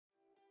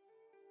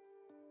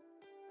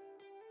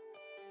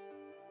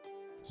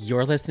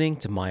You're listening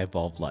to My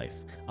Evolved Life,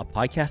 a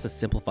podcast that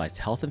simplifies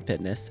health and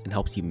fitness and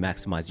helps you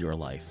maximize your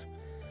life.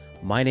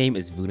 My name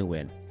is Vuna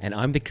Win, and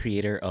I'm the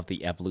creator of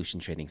the Evolution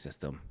Training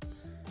System.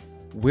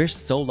 We're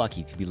so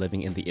lucky to be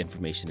living in the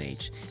information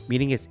age,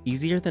 meaning it's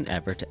easier than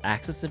ever to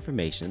access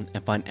information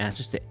and find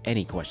answers to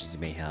any questions you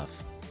may have.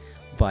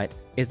 But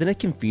isn't it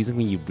confusing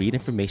when you read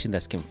information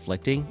that's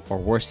conflicting, or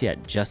worse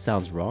yet, just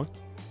sounds wrong?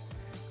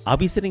 I'll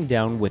be sitting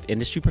down with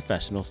industry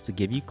professionals to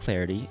give you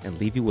clarity and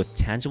leave you with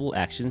tangible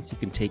actions you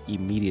can take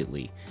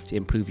immediately to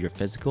improve your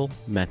physical,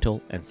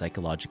 mental, and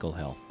psychological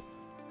health.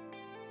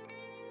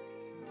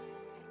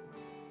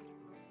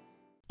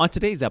 On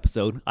today's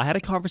episode, I had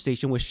a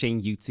conversation with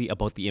Shane Yutzi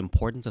about the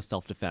importance of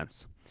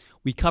self-defense.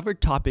 We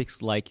covered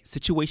topics like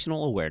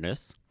situational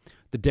awareness,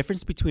 the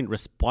difference between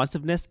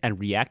responsiveness and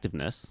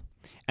reactiveness,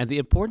 and the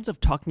importance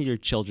of talking to your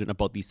children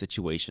about these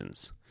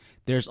situations.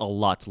 There's a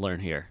lot to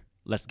learn here.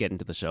 Let's get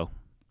into the show.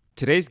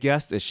 Today's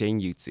guest is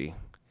Shane Yutzi.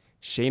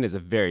 Shane is a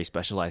very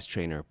specialized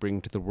trainer, bringing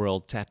to the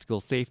world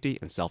tactical safety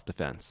and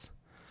self-defense.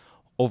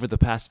 Over the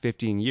past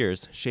 15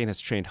 years, Shane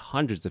has trained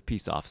hundreds of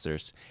peace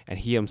officers, and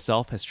he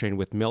himself has trained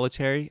with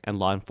military and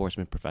law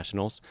enforcement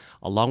professionals,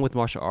 along with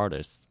martial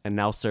artists, and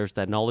now serves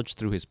that knowledge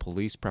through his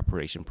police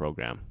preparation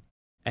program.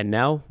 And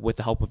now, with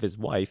the help of his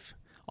wife,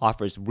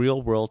 offers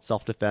real-world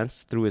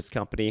self-defense through his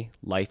company,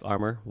 Life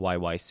Armor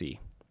YYC.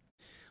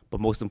 But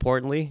most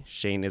importantly,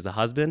 Shane is a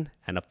husband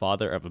and a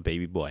father of a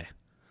baby boy.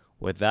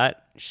 With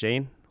that,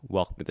 Shane,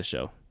 welcome to the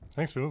show.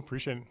 Thanks, Vu.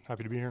 Appreciate it.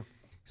 Happy to be here.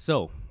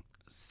 So,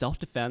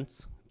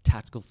 self-defense,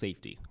 tactical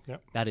safety.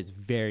 Yep. That is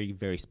very,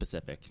 very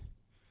specific.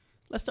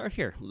 Let's start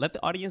here. Let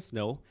the audience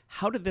know,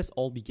 how did this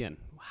all begin?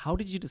 How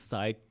did you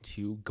decide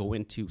to go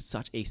into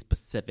such a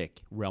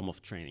specific realm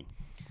of training?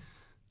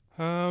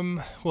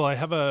 Well,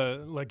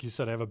 like you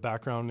said, I have a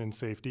background in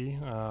safety.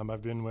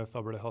 I've been with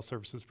Alberta Health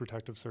Services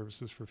Protective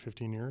Services for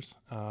 15 years.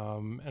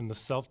 And the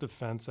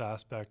self-defense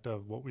aspect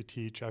of what we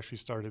teach actually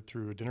started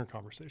through a dinner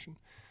conversation.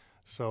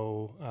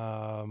 So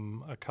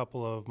a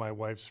couple of my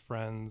wife's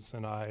friends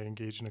and I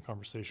engaged in a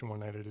conversation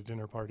one night at a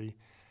dinner party.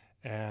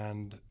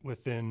 And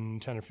within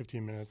 10 or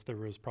 15 minutes, there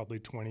was probably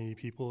 20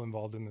 people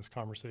involved in this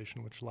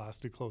conversation, which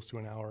lasted close to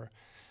an hour.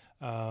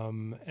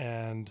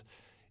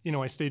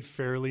 I stayed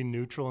fairly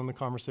neutral in the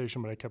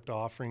conversation, but I kept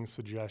offering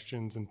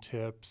suggestions and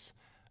tips.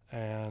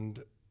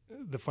 And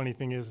the funny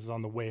thing is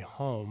on the way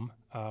home,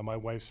 my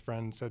wife's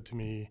friend said to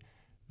me,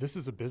 "This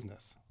is a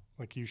business.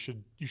 Like you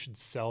should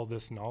sell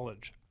this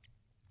knowledge."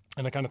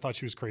 And I kind of thought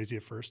she was crazy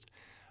at first.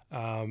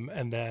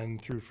 And then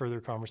through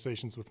further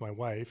conversations with my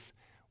wife,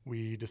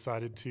 we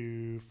decided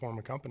to form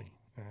a company.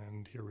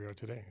 And here we are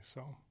today.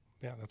 So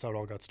yeah, that's how it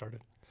all got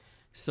started.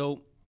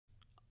 So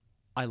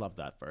I love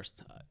that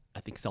first. I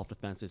think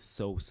self-defense is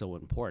so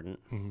important.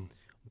 Mm-hmm.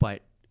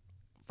 But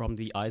from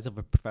the eyes of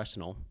a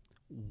professional,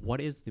 what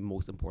is the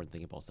most important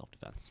thing about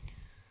self-defense?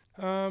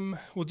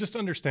 Well, just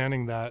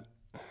understanding that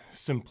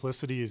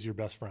simplicity is your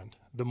best friend.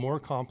 The more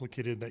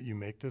complicated that you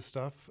make this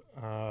stuff,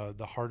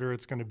 the harder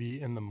it's going to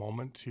be in the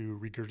moment to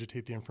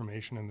regurgitate the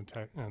information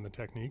and the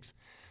techniques.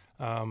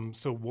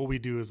 So what we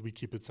do is we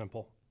keep it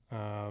simple.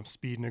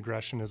 Speed and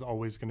aggression is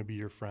always going to be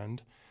your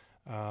friend.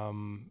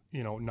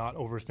 Not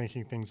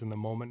overthinking things in the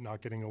moment,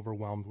 not getting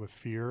overwhelmed with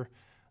fear.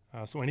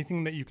 So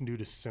anything that you can do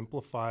to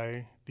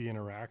simplify the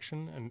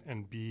interaction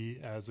and be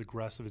as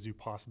aggressive as you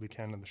possibly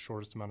can in the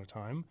shortest amount of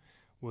time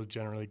will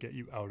generally get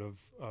you out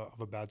of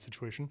a bad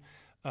situation.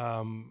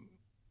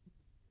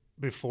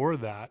 Before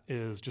that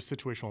is just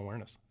situational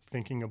awareness,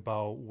 thinking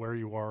about where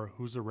you are,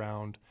 who's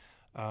around,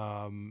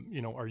 are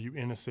you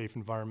in a safe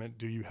environment?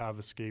 Do you have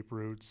escape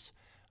routes?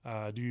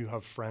 Do you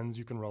have friends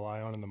you can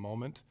rely on in the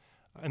moment?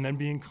 And then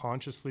being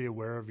consciously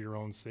aware of your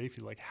own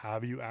safety. Like,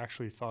 have you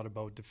actually thought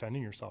about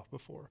defending yourself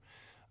before?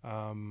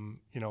 And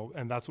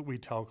that's what we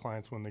tell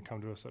clients when they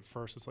come to us at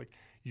first. It's like,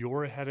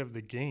 you're ahead of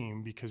the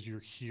game because you're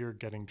here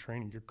getting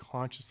training. You're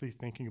consciously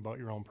thinking about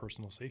your own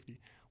personal safety,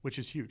 which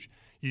is huge.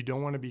 You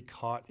don't want to be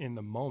caught in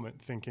the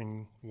moment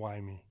thinking, why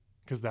me?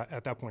 Because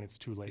at that point, it's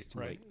too late,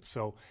 right?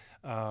 So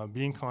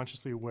being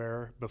consciously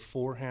aware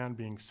beforehand,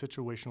 being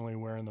situationally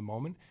aware in the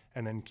moment,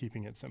 and then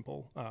keeping it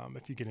simple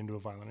if you get into a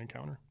violent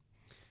encounter.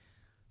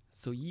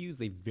 So you use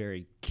a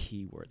very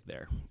key word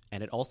there,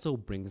 and it also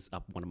brings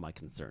up one of my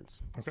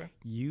concerns. Okay.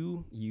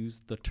 You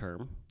use the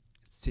term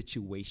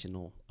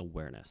situational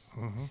awareness.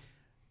 Mm-hmm.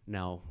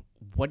 Now,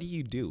 what do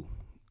you do?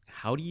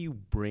 How do you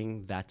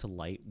bring that to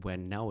light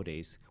when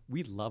nowadays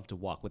we love to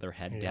walk with our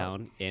head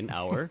down in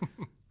our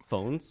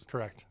phones?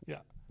 Correct, yeah.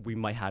 We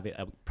might have it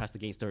pressed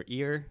against our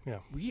ear. Yeah.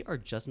 We are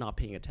just not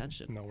paying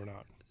attention. No, we're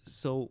not.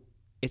 So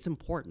it's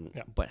important,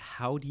 but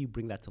how do you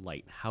bring that to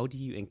light? How do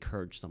you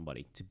encourage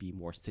somebody to be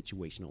more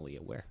situationally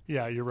aware?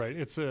 Yeah, you're right.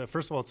 It's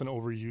first of all, it's an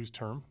overused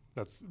term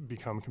that's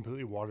become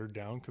completely watered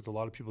down because a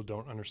lot of people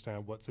don't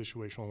understand what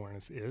situational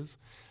awareness is.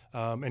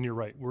 And you're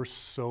right. We're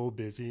so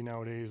busy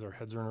nowadays. Our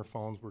heads are in our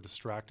phones. We're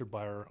distracted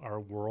by our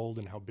world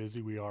and how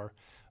busy we are.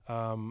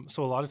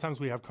 So a lot of times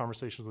we have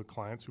conversations with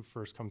clients who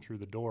first come through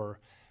the door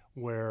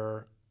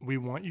where we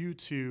want you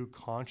to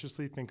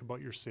consciously think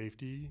about your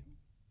safety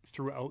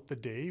throughout the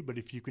day, but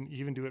if you can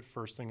even do it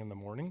first thing in the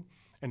morning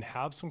and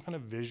have some kind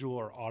of visual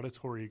or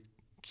auditory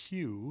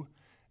cue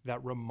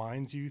that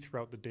reminds you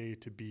throughout the day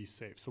to be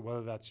safe. So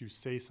whether that's you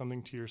say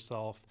something to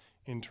yourself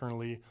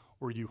internally,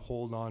 or you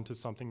hold on to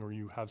something, or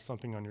you have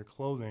something on your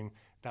clothing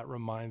that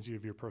reminds you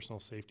of your personal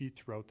safety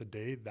throughout the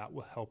day, that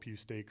will help you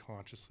stay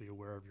consciously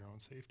aware of your own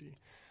safety.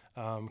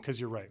 Because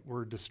you're right,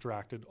 we're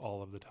distracted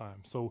all of the time.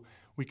 So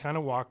we kind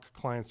of walk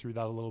clients through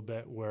that a little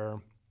bit, where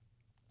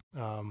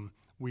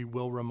we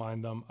will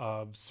remind them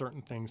of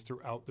certain things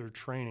throughout their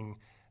training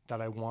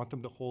that I want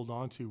them to hold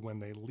on to when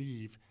they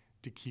leave,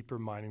 to keep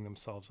reminding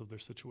themselves of their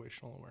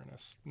situational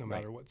awareness, no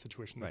matter what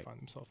situation they find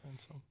themselves in.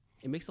 So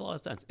it makes a lot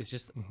of sense. It's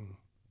just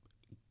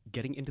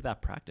getting into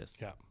that practice.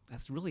 Yeah.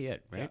 That's really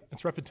it, right? Yeah.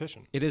 It's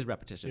repetition. It is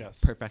repetition. Yes.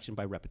 Perfection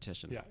by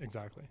repetition. Yeah,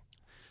 exactly.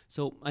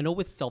 So I know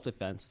with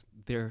self-defense,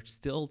 there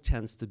still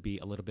tends to be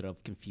a little bit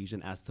of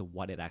confusion as to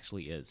what it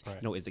actually is. Right.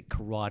 You know, is it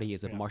karate?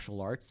 Is it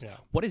martial arts? Yeah.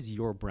 What is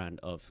your brand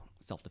of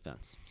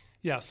self-defense?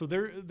 Yeah, so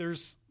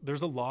there's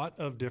a lot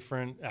of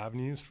different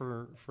avenues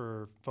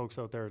for folks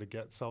out there to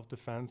get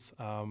self-defense.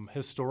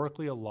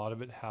 Historically, a lot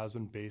of it has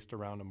been based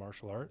around a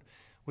martial art,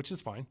 which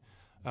is fine.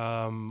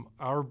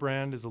 Our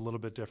brand is a little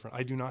bit different.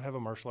 I do not have a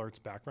martial arts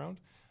background.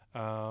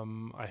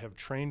 I have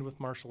trained with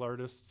martial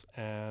artists,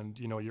 and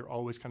you're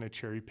always kind of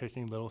cherry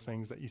picking little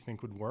things that you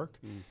think would work.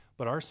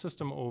 But our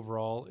system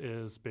overall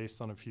is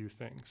based on a few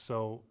things.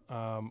 So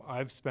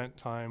I've spent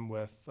time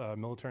with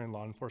military and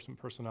law enforcement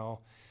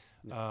personnel.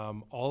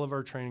 All of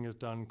our training is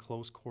done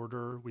close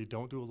quarter. We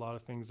don't do a lot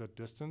of things at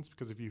distance,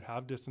 because if you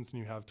have distance and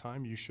you have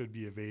time, you should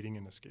be evading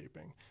and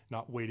escaping,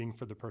 not waiting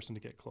for the person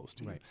to get close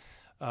to you.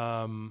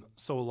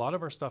 So a lot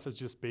of our stuff is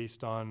just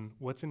based on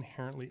what's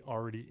inherently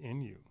already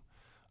in you.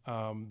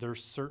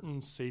 There's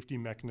certain safety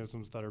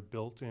mechanisms that are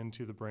built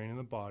into the brain and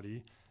the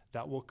body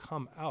that will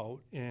come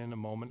out in a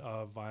moment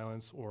of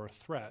violence or a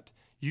threat.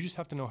 You just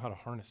have to know how to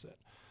harness it.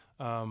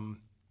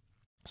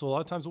 So a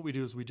lot of times what we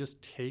do is we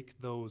just take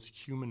those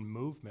human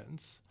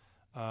movements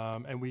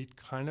and we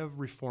kind of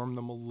reform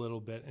them a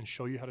little bit and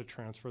show you how to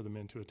transfer them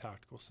into a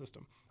tactical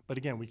system. But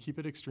again, we keep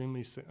it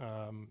extremely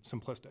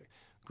simplistic.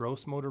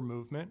 Gross motor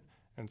movement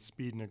and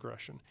speed and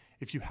aggression.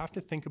 If you have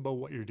to think about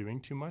what you're doing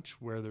too much,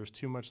 where there's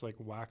too much like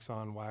wax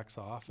on, wax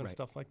off and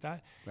stuff like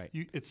that,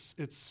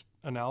 it's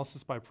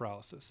analysis by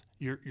paralysis.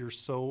 You're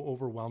so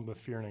overwhelmed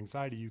with fear and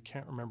anxiety, you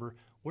can't remember,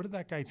 what did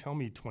that guy tell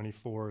me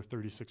 24,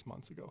 36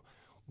 months ago?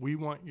 We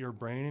want your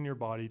brain and your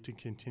body to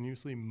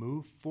continuously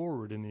move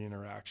forward in the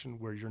interaction,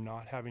 where you're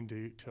not having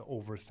to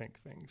overthink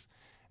things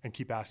and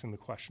keep asking the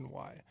question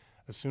why.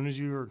 As soon as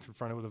you are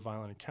confronted with a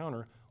violent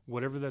encounter,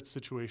 whatever that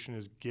situation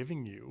is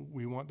giving you,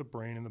 we want the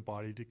brain and the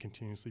body to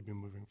continuously be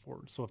moving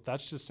forward. So if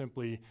that's just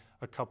simply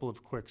a couple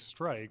of quick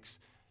strikes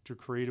to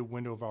create a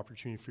window of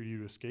opportunity for you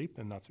to escape,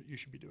 then that's what you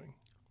should be doing.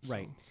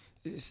 Right.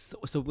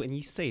 So when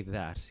you say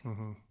that,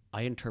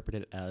 I interpret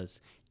it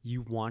as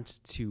you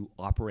want to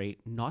operate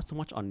not so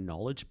much on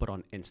knowledge, but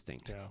on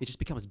instinct. Yeah. It just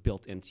becomes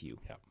built into you.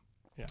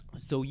 Yeah.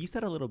 So you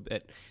said a little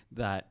bit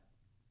that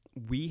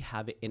we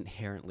have it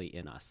inherently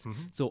in us.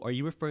 So are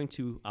you referring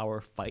to our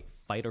fight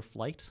or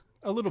flight?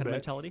 A little bit.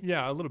 Mentality?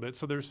 Yeah, a little bit.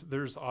 So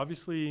there's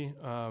obviously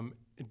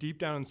deep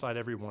down inside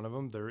every one of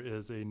them, there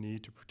is a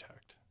need to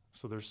protect.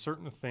 So there's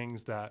certain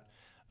things that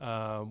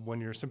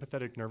when your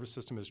sympathetic nervous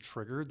system is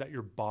triggered, that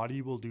your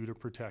body will do to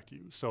protect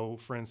you. So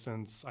for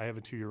instance, I have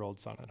a 2-year-old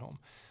son at home.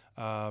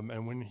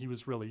 And when he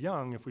was really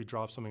young, if we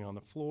dropped something on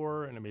the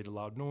floor and it made a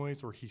loud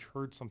noise, or he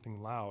heard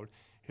something loud,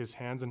 his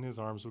hands and his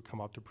arms would come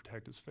up to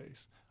protect his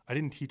face. I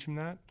didn't teach him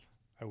that.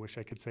 I wish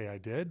I could say I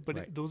did,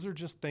 but those are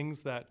just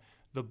things that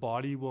the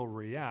body will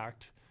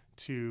react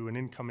to an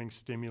incoming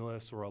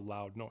stimulus or a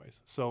loud noise.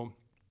 So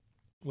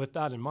with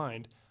that in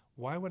mind,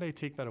 why would I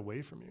take that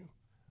away from you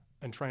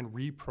and try and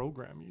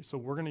reprogram you? So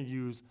we're going to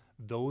use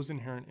those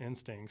inherent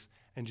instincts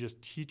and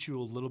just teach you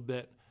a little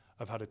bit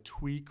of how to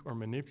tweak or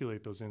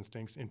manipulate those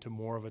instincts into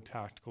more of a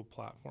tactical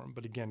platform.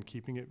 But again,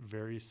 keeping it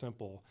very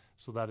simple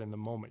so that in the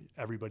moment,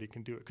 everybody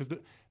can do it. Because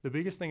the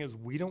biggest thing is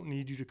we don't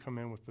need you to come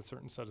in with a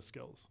certain set of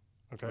skills,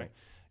 okay? Right.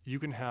 You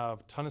can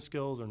have a ton of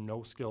skills or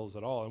no skills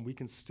at all, and we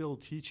can still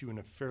teach you in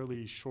a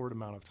fairly short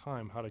amount of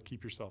time how to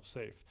keep yourself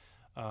safe.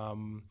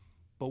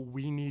 But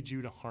we need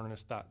you to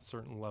harness that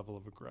certain level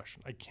of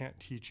aggression. I can't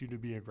teach you to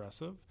be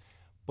aggressive,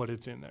 but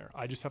it's in there.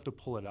 I just have to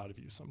pull it out of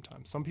you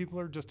sometimes. Some people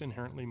are just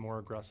inherently more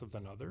aggressive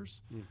than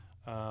others,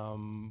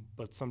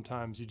 but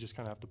sometimes you just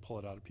kind of have to pull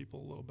it out of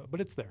people a little bit. But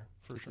it's there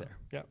for sure. There.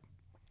 Yeah.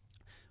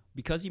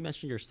 Because you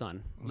mentioned your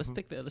son, let's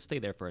stay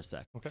there for a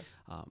sec. Okay.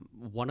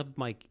 One of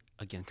my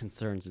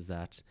concerns is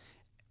that,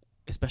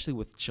 especially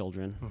with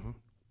children,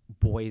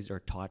 boys are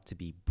taught to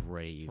be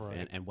brave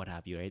and what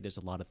have you. Right? There's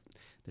a lot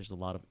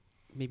of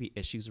maybe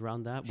issues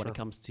around that when it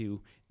comes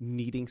to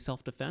needing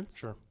self-defense.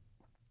 Sure.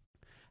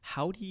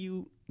 How do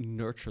you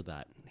nurture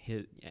that?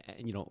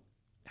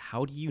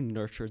 How do you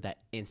nurture that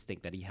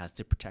instinct that he has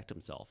to protect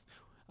himself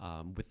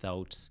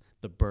without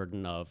the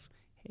burden of,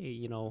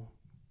 hey,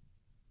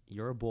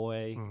 you're a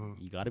boy,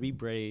 you got to be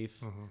brave.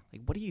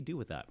 Like, what do you do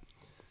with that?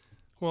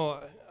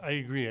 Well, I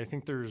agree. I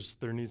think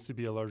there needs to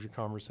be a larger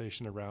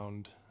conversation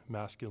around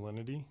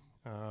masculinity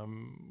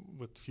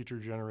with future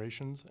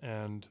generations.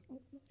 And,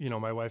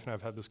 my wife and I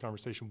have had this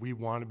conversation. We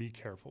want to be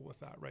careful with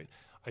that, right?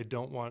 I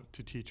don't want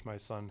to teach my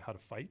son how to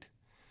fight.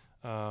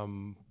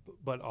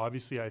 But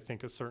obviously, I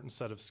think a certain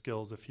set of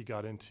skills, if he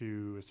got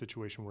into a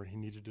situation where he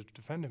needed to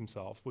defend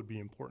himself, would be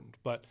important.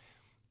 But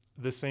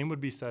the same would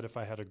be said if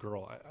I had a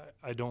girl.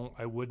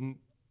 I wouldn't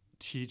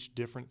teach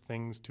different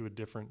things to a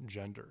different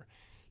gender.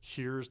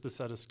 Here's the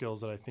set of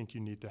skills that I think you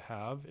need to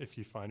have if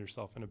you find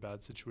yourself in a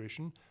bad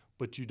situation,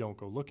 but you don't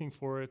go looking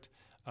for it.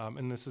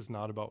 And this is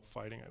not about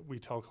fighting. We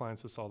tell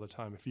clients this all the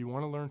time. If you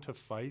want to learn to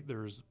fight,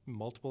 there's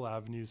multiple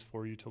avenues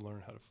for you to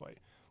learn how to fight.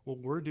 What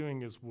we're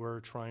doing is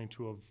we're trying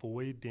to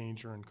avoid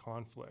danger and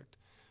conflict.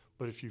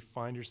 But if you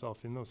find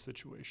yourself in those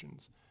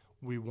situations,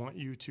 we want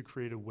you to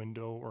create a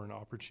window or an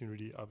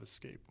opportunity of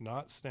escape,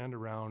 not stand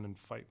around and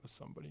fight with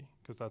somebody,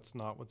 because that's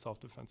not what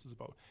self-defense is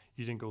about.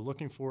 You didn't go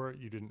looking for it,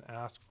 you didn't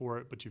ask for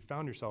it, but you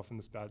found yourself in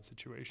this bad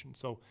situation.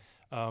 So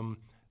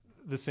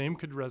the same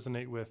could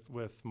resonate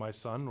with my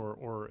son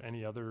or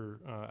any other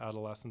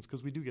adolescents,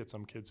 because we do get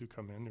some kids who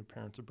come in, their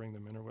parents will bring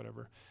them in or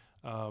whatever.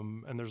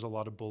 And there's a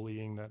lot of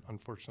bullying that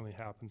unfortunately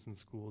happens in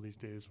school these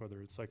days, whether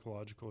it's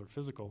psychological or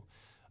physical.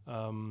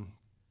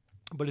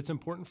 But it's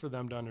important for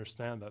them to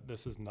understand that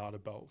this is not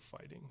about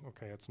fighting,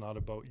 okay? It's not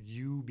about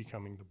you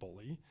becoming the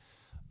bully.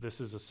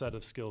 This is a set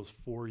of skills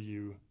for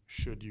you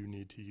should you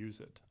need to use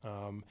it.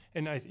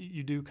 And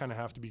you do kind of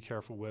have to be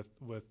careful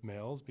with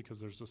males, because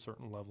there's a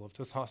certain level of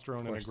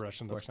testosterone and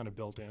aggression that's kind of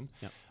built in.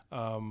 Yep.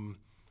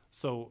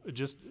 So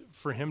just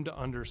for him to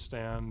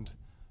understand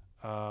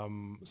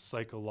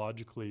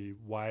psychologically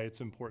why it's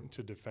important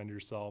to defend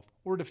yourself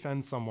or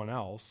defend someone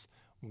else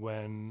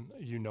when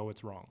you know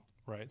it's wrong.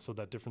 Right, so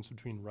that difference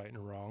between right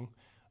and wrong,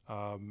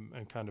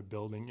 and kind of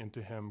building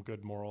into him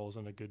good morals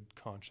and a good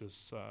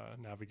conscious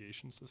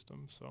navigation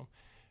system. So,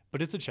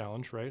 but it's a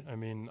challenge, right? I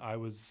mean, I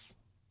was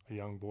a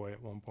young boy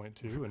at one point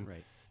too, and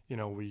right.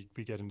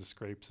 We get into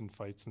scrapes and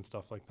fights and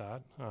stuff like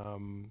that.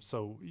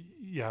 So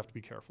you have to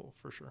be careful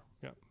for sure.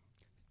 Yeah.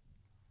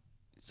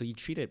 So you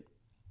treat it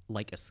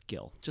like a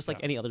skill, just like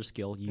any other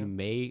skill. You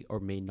may or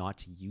may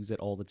not use it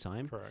all the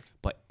time. Correct.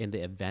 But in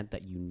the event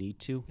that you need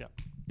to,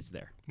 it's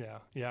there.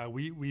 Yeah.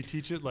 We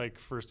teach it like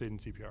first aid and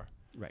CPR.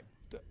 Right.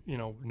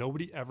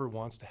 Nobody ever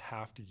wants to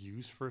have to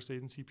use first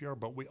aid and CPR,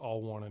 but we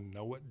all want to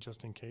know it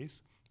just in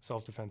case.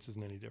 Self-defense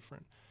isn't any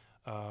different.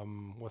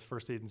 With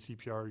first aid and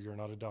CPR, you're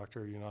not a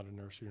doctor, you're not a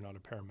nurse, you're not a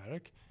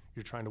paramedic.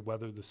 You're trying to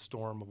weather the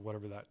storm of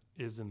whatever that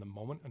is in the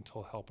moment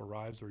until help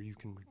arrives or you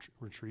can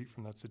retreat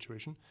from that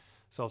situation.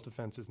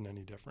 Self-defense isn't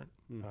any different.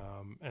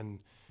 And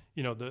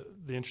the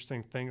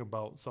interesting thing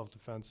about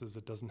self-defense is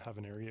it doesn't have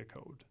an area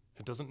code.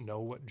 It doesn't know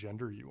what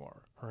gender you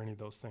are or any of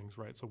those things,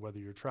 right? So whether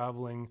you're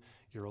traveling,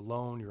 you're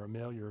alone, you're a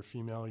male, you're a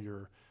female,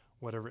 you're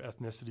whatever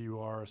ethnicity you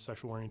are,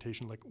 sexual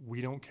orientation, like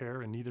we don't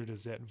care, and neither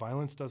does it.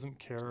 Violence doesn't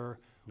care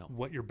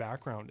what your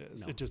background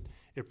is. No.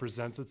 It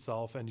presents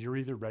itself, and you're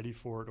either ready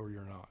for it or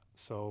you're not.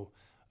 So,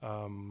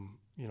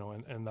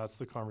 and that's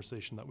the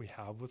conversation that we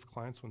have with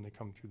clients when they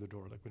come through the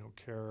door. Like, we don't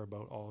care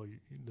about all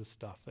the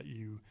stuff that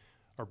you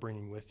are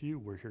bringing with you.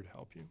 We're here to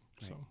help you.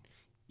 Right. So,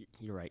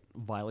 you're right.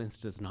 Violence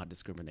does not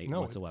discriminate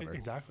whatsoever.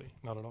 Exactly.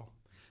 Not at all.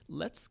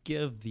 Let's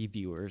give the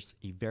viewers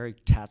a very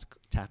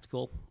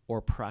tactical or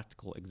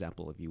practical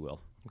example, if you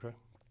will. Okay.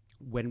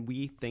 When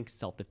we think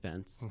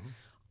self-defense,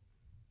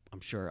 I'm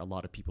sure a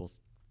lot of people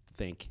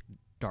think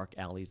dark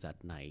alleys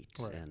at night,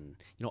 right, and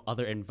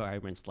other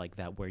environments like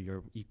that where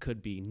you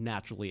could be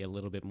naturally a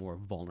little bit more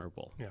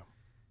vulnerable. Yeah.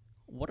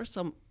 What are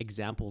some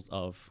examples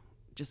of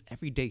just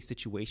everyday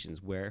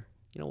situations where,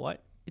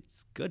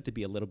 it's good to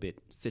be a little bit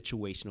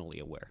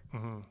situationally aware?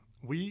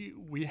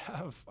 We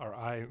have, or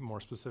I more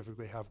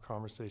specifically have,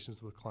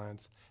 conversations with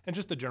clients and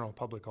just the general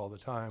public all the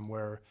time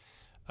where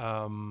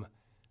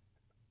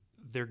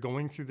they're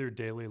going through their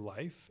daily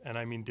life. And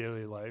I mean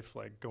daily life,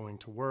 like going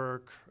to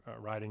work,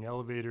 riding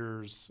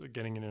elevators,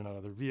 getting in and out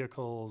of their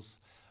vehicles,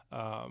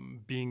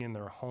 being in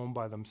their home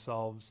by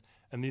themselves.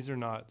 And these are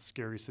not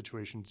scary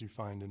situations you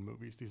find in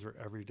movies. These are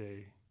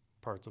everyday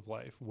parts of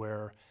life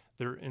where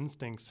their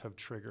instincts have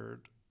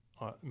triggered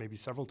maybe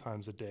several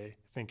times a day,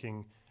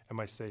 thinking, am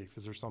I safe?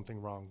 Is there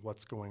something wrong?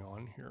 What's going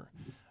on here?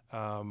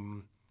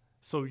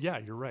 So yeah,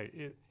 you're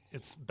right.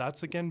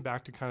 That's again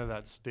back to kind of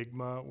that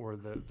stigma or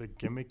the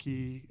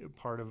gimmicky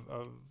part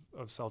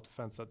of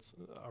self-defense that's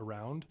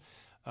around.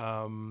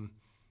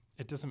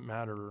 It doesn't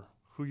matter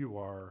who you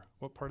are,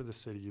 what part of the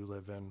city you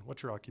live in,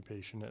 what your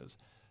occupation is.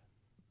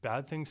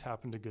 Bad things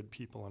happen to good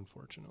people,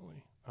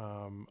 unfortunately.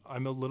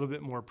 I'm a little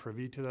bit more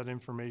privy to that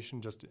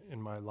information just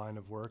in my line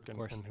of work and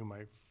who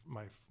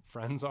my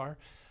friends are.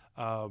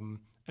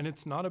 And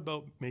it's not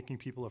about making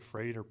people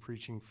afraid or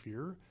preaching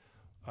fear,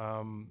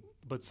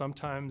 but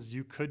sometimes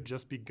you could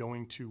just be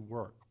going to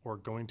work or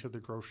going to the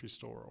grocery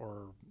store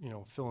or,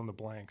 fill in the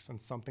blanks,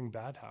 and something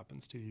bad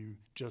happens to you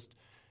just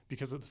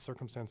because of the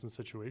circumstance and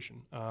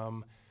situation.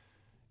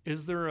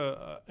 Is there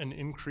an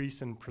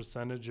increase in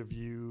percentage of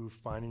you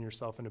finding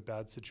yourself in a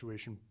bad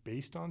situation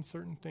based on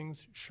certain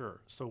things?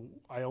 Sure. So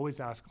I always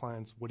ask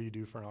clients, what do you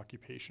do for an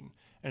occupation?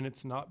 And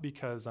it's not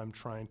because I'm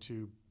trying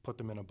to put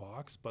them in a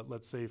box, but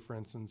let's say, for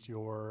instance, you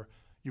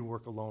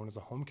work alone as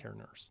a home care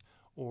nurse,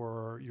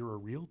 or you're a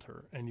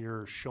realtor and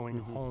you're showing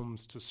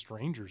homes to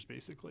strangers,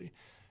 basically.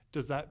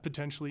 Does that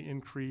potentially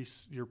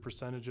increase your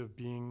percentage of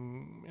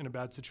being in a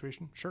bad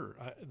situation? Sure.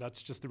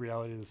 That's just the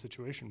reality of the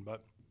situation,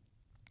 but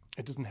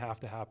it doesn't have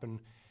to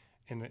happen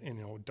in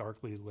a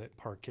darkly lit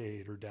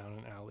parkade or down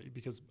an alley,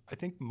 because I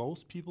think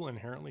most people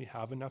inherently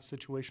have enough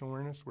situational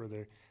awareness where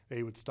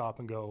they would stop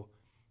and go,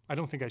 I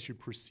don't think I should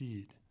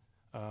proceed,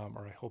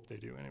 or I hope they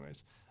do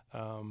anyways.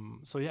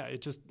 So yeah,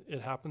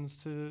 it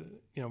happens to,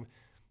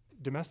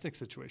 domestic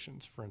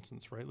situations, for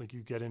instance, right? Like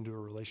you get into a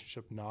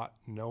relationship not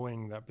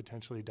knowing that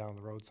potentially down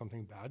the road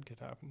something bad could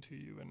happen to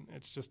you. And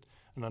it's just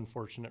an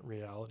unfortunate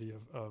reality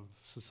of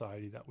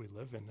society that we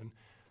live in. And,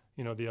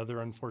 the other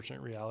unfortunate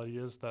reality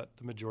is that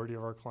the majority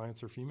of our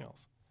clients are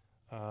females.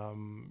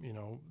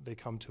 They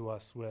come to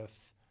us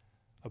with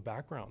a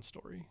background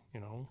story,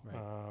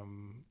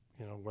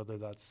 Right. whether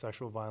that's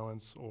sexual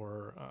violence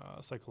or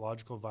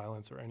psychological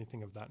violence or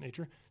anything of that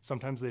nature.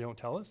 Sometimes they don't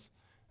tell us,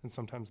 and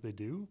sometimes they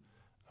do.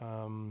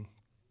 And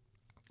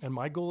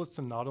my goal is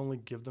to not only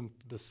give them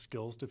the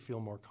skills to feel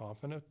more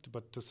confident,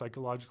 but to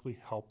psychologically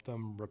help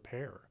them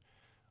repair.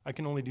 I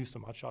can only do so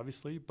much,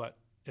 obviously, but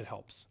it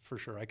helps for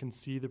sure. I can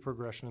see the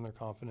progression in their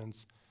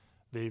confidence.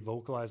 They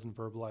vocalize and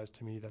verbalize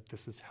to me that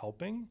this is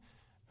helping,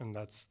 and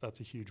that's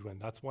a huge win.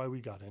 That's why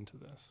we got into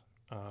this.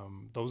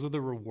 Those are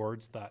the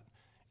rewards that,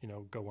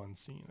 go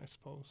unseen, I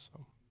suppose.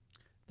 So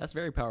That's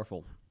very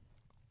powerful.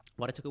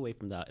 What I took away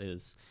from that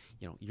is,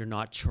 you're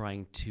not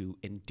trying to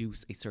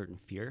induce a certain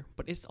fear,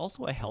 but it's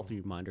also a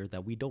healthy reminder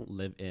that we don't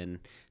live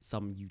in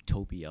some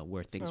utopia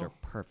where things are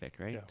perfect,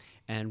 right? Yeah.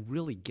 And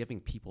really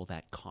giving people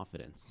that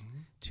confidence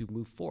to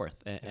move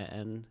forth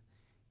and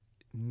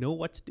know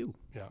what to do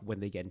when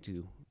they get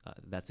into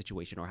that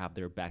situation or have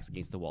their backs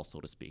against the wall, so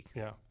to speak.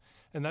 Yeah.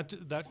 And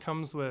that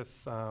comes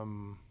with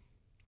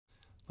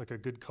like a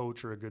good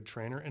coach or a good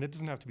trainer. And it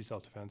doesn't have to be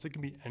self-defense. It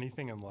can be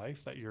anything in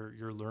life that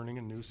you're learning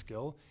a new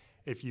skill.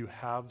 If you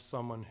have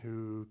someone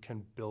who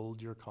can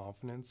build your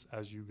confidence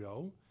as you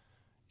go,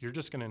 you're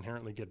just going to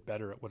inherently get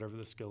better at whatever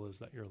the skill is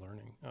that you're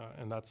learning.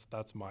 And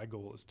that's my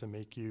goal, is to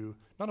make you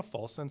not a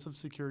false sense of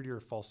security or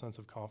a false sense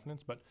of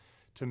confidence, but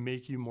to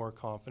make you more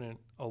confident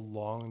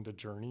along the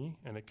journey.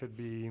 And it could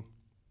be,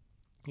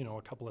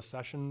 a couple of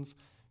sessions,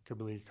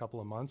 could be a couple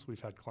of months. We've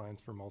had clients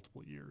for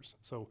multiple years.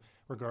 So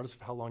regardless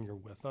of how long you're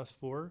with us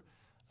for,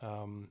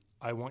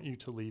 I want you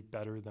to leave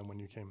better than when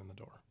you came in the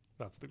door.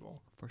 That's the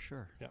goal. For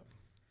sure. Yeah.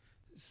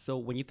 So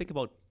when you think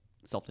about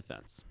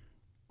self-defense,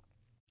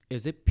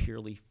 is it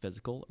purely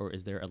physical, or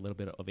is there a little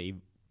bit of a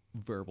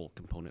verbal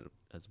component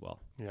as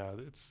well? Yeah,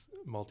 it's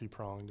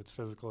multi-pronged. It's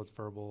physical, it's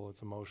verbal,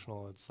 it's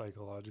emotional, it's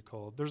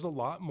psychological. There's a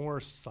lot more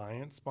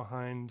science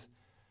behind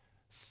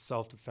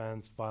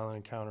self-defense, violent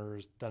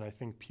encounters than I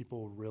think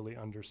people really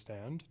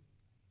understand.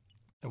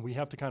 And we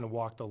have to kind of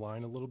walk the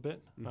line a little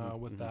bit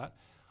with that.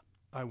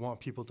 I want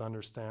people to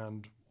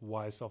understand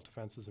why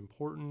self-defense is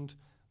important,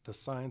 the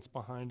science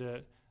behind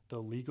it, the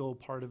legal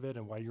part of it,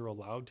 and why you're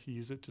allowed to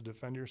use it to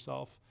defend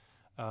yourself.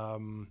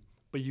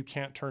 But you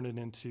can't turn it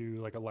into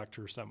like a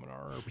lecture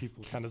seminar, or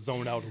people kind of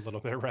zone out a little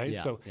bit, right?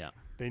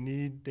 They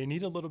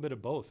need a little bit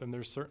of both. And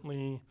there's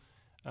certainly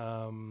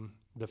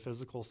the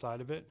physical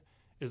side of it.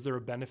 Is there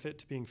a benefit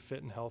to being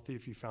fit and healthy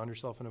if you found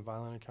yourself in a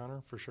violent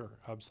encounter? For sure,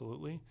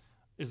 absolutely.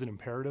 Is it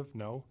imperative?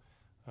 No.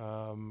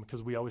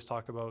 Because we always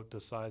talk about,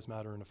 does size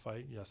matter in a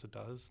fight? Yes, it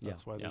does.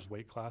 That's why there's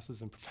weight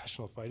classes in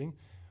professional fighting.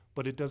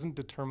 But it doesn't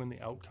determine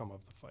the outcome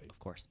of the fight. Of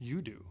course. You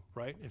do,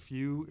 right? If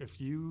you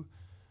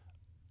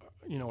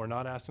are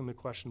not asking the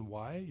question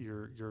why,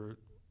 you're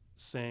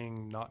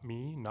saying not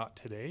me, not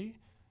today,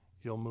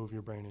 you'll move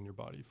your brain and your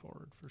body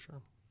forward for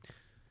sure.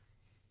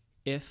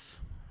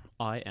 If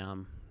I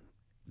am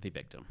the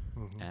victim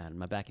and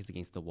my back is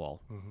against the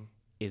wall,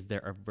 is there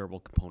a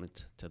verbal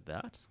component to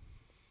that?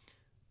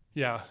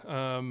 Yeah.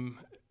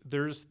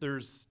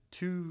 There's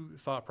two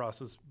thought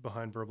processes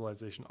behind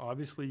verbalization.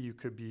 Obviously, you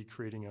could be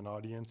creating an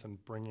audience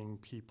and bringing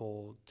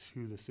people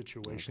to the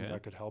situation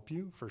that could help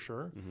you, for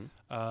sure.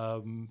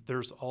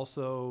 There's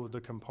also the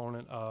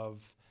component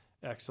of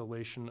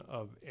exhalation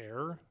of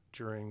air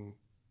during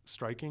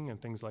striking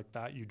and things like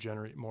that. You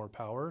generate more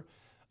power.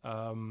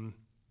 And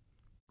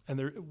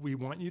we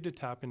want you to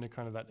tap into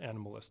kind of that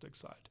animalistic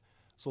side.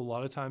 So a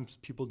lot of times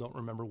people don't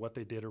remember what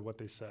they did or what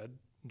they said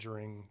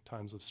during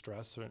times of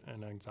stress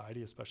and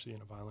anxiety, especially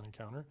in a violent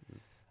encounter.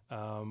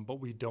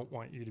 But we don't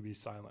want you to be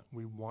silent.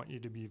 We want you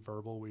to be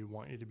verbal. We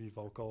want you to be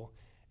vocal.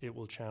 It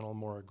will channel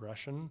more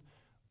aggression.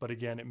 But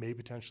again, it may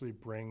potentially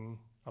bring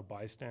a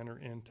bystander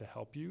in to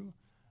help you.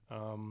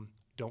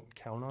 Don't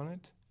count on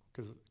it,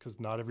 because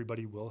not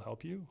everybody will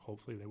help you.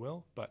 Hopefully they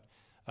will. But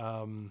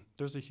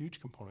there's a huge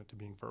component to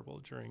being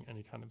verbal during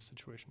any kind of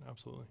situation.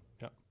 Absolutely.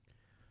 Yeah.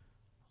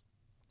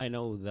 I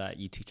know that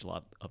you teach a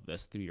lot of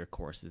this through your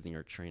courses and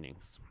your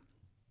trainings.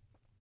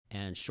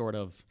 And short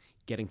of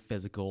getting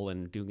physical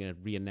and doing a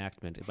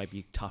reenactment, it might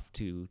be tough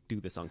to do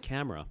this on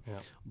camera. Yeah.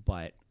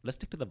 But let's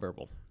stick to the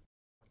verbal.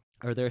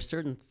 Are there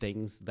certain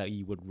things that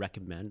you would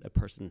recommend a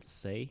person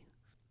say?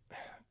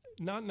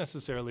 Not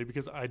necessarily,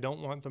 because I don't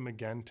want them,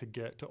 again, to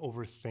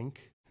overthink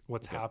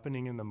what's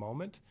happening in the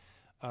moment.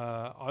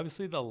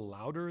 Obviously, the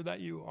louder that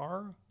you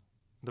are,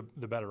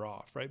 the better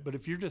off, right? But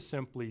if you're just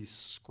simply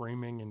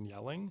screaming and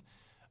yelling,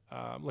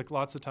 like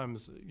lots of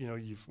times,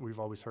 we've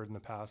always heard in the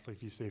past, like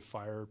if you say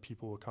fire,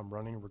 people will come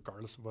running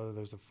regardless of whether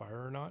there's a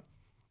fire or not.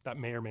 That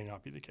may or may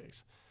not be the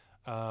case.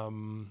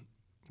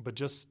 But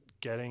just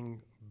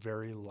getting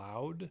very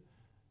loud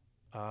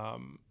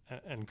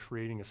and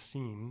creating a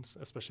scene,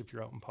 especially if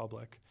you're out in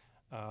public,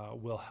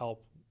 will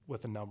help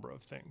with a number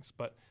of things.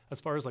 But as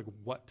far as like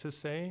what to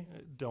say,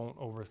 don't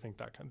overthink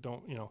that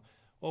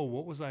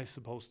what was I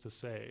supposed to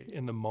say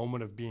in the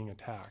moment of being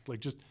attacked?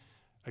 Like just,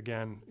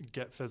 again,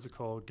 get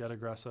physical, get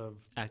aggressive.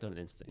 Act on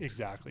instinct.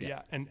 Exactly,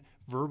 yeah. And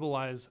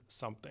verbalize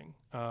something.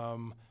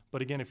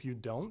 But again, if you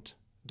don't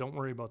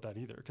worry about that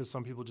either, because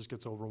some people just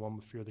get so overwhelmed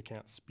with fear they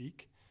can't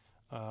speak.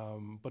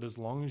 But as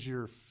long as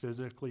you're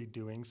physically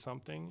doing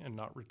something and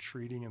not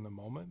retreating in the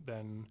moment,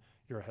 then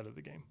you're ahead of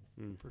the game,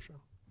 for sure.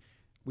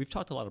 We've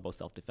talked a lot about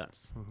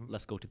self-defense.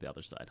 Let's go to the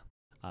other side.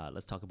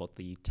 Let's talk about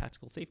the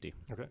tactical safety.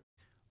 Okay.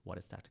 What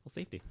is tactical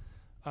safety?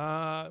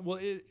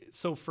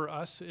 So for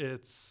us,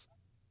 it's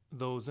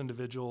those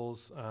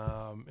individuals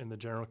in the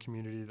general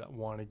community that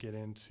want to get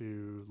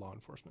into law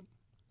enforcement.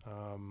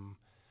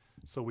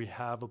 So we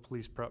have a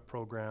police prep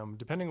program,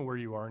 depending on where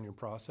you are in your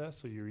process.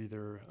 So you're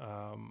either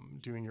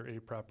doing your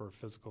APREP or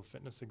physical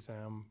fitness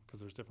exam,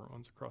 because there's different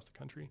ones across the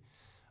country,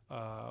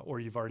 or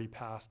you've already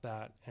passed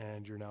that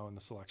and you're now in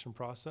the selection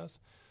process.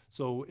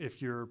 So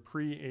if you're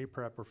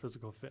pre-APREP or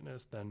physical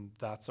fitness, then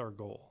that's our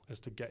goal, is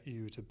to get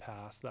you to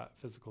pass that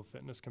physical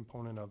fitness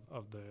component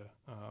of the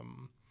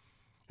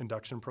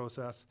induction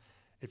process.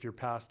 If you're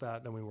past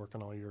that, then we work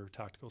on all your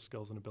tactical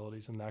skills and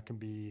abilities, and that can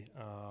be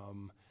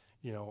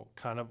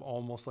kind of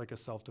almost like a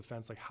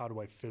self-defense, like how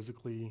do I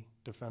physically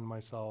defend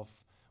myself?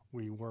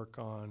 We work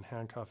on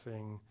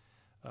handcuffing,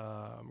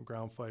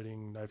 ground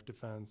fighting, knife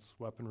defense,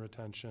 weapon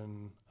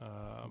retention,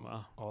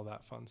 all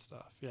that fun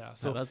stuff. Yeah.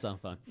 So that does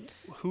sound fun.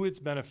 Who it's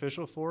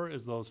beneficial for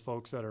is those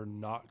folks that are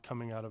not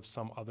coming out of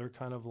some other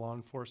kind of law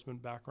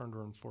enforcement background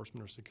or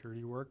enforcement or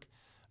security work.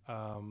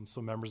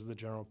 So members of the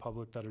general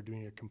public that are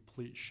doing a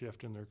complete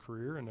shift in their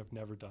career and have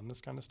never done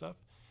this kind of stuff.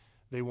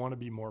 They want to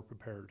be more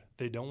prepared.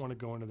 They don't want to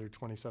go into their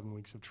 27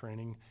 weeks of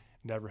training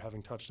never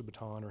having touched a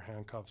baton or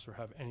handcuffs or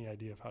have any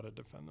idea of how to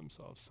defend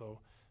themselves. So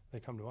they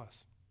come to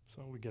us.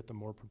 So we get them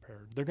more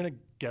prepared. They're going to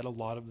get a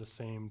lot of the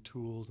same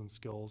tools and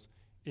skills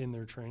in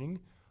their training,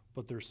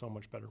 but they're so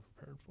much better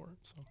prepared for it.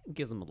 So it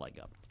gives them a leg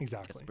up.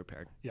 Exactly. Gets them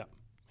prepared. Yeah.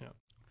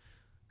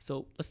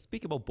 So let's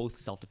speak about both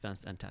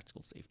self-defense and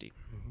tactical safety.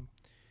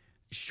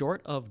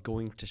 Short of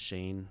going to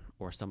Shane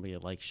or somebody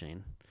like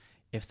Shane,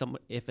 if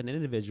an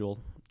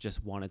individual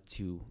just wanted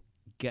to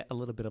get a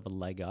little bit of a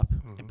leg up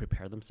and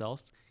prepare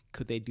themselves,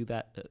 could they do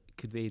that?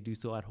 Could they do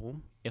so at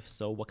home? If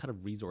so, what kind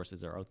of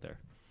resources are out there?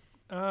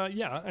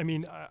 Yeah, I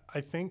mean,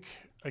 I think,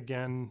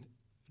 again,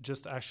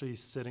 just actually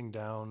sitting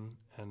down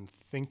and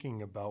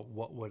thinking about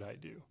what would I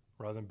do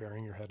rather than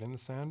burying your head in the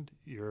sand,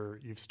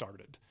 you've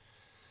started.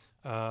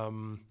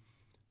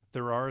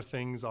 There are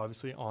things,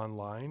 obviously,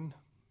 online.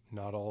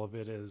 Not all of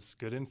it is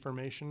good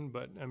information,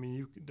 but I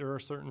mean, there are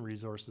certain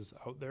resources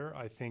out there.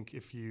 I think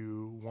if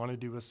you want to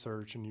do a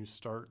search and you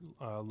start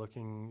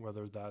looking,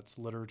 whether that's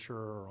literature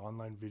or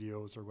online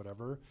videos or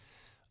whatever,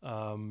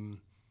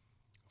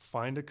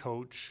 find a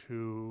coach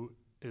who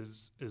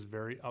is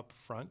very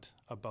upfront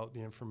about the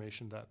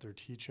information that they're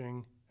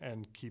teaching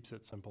and keeps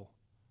it simple.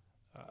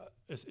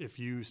 If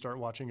you start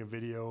watching a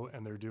video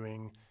and they're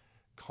doing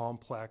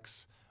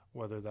complex,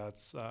 whether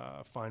that's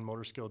fine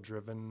motor skill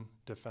driven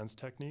defense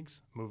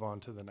techniques, move on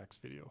to the next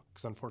video.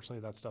 Because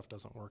unfortunately that stuff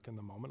doesn't work in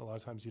the moment. A lot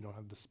of times you don't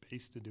have the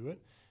space to do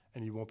it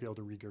and you won't be able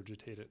to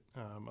regurgitate it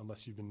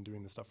unless you've been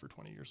doing this stuff for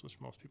 20 years, which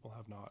most people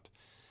have not.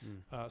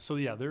 So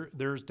yeah,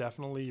 there's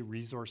definitely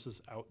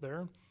resources out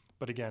there.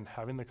 But again,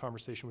 having the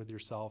conversation with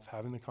yourself,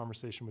 having the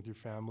conversation with your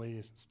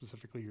family,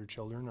 specifically your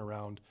children,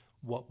 around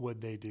what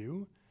would they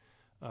do,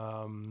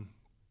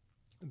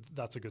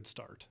 that's a good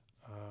start.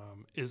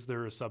 Is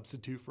there a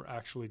substitute for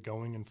actually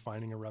going and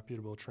finding a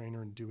reputable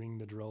trainer and doing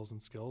the drills and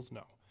skills?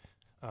 No.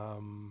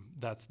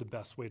 That's the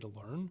best way to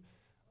learn.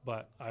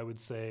 But I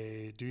would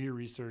say do your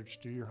research,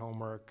 do your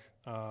homework,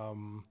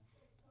 and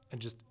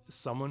just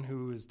someone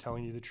who is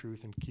telling you the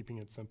truth and keeping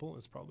it simple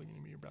is probably going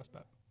to be your best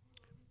bet.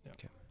 Yeah.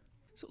 Okay.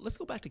 So let's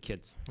go back to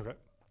kids. Okay.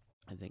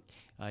 I think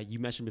you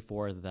mentioned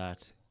before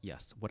that,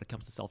 yes, when it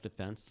comes to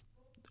self-defense,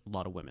 a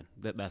lot of women.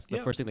 That's the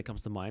first thing that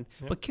comes to mind.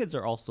 Yeah. But kids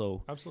are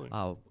also... Absolutely.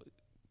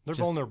 They're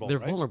vulnerable, They're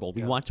right? vulnerable.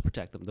 We want to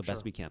protect them the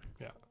best we can.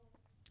 Yeah.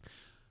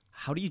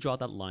 How do you draw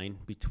that line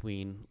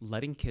between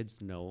letting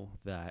kids know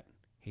that,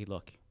 hey,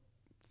 look,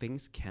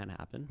 things can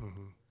happen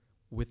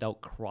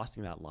without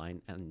crossing that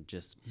line and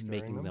just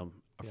making them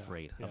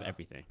afraid of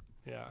everything?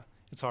 Yeah.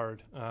 It's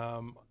hard.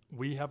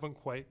 We haven't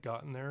quite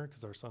gotten there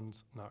because our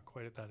son's not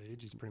quite at that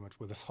age. He's pretty much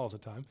with us all the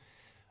time.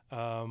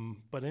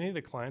 But any of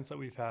the clients that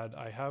we've had,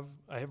 I have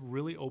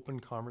really open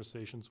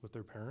conversations with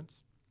their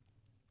parents.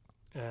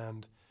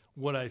 And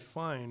what I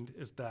find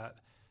is that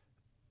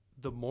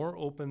the more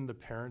open the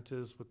parent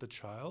is with the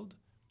child,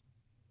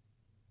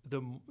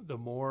 the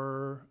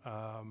more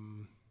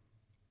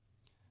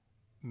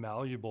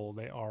malleable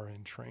they are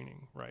in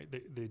training, right?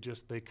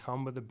 They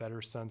come with a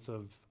better sense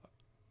of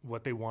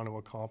what they want to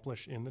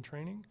accomplish in the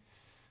training.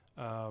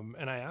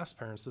 And I ask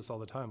parents this all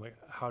the time, like,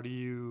 how do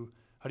you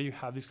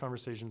have these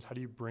conversations? How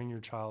do you bring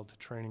your child to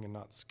training and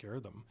not scare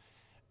them?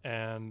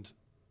 And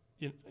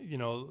you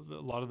know, a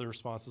lot of the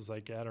responses I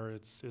get are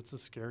it's a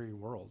scary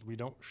world. We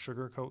don't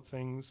sugarcoat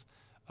things.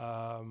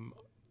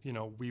 You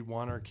know, we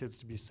want our kids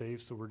to be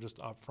safe, so we're just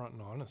upfront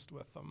and honest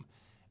with them.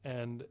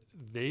 And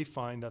they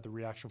find that the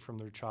reaction from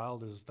their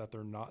child is that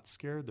they're not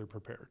scared, they're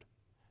prepared.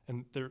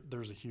 And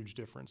there's a huge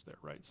difference there,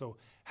 right? So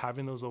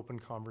having those open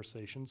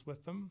conversations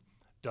with them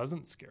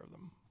doesn't scare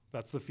them.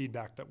 That's the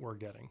feedback that we're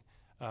getting.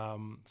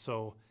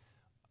 So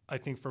I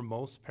think for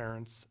most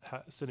parents,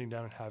 sitting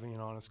down and having an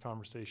honest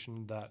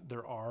conversation that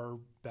there are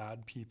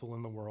bad people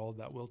in the world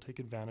that will take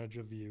advantage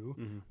of you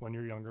when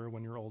you're younger,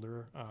 when you're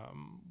older,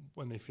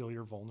 when they feel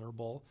you're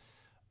vulnerable.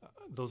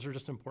 Those are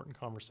just important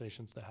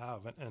conversations to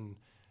have. And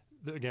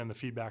again, the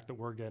feedback that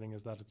we're getting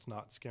is that it's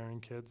not scaring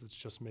kids. It's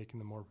just making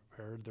them more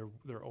prepared.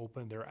 They're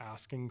open. They're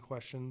asking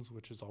questions,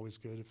 which is always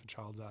good if a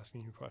child's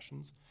asking you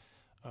questions.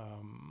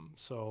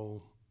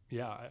 So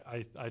yeah,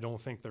 I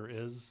don't think there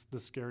is the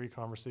scary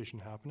conversation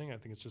happening. I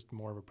think it's just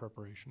more of a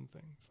preparation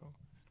thing. So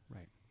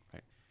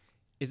Right.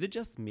 Is it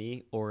just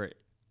me, or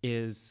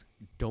is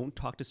don't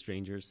talk to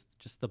strangers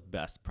just the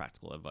best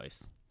practical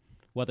advice,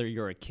 whether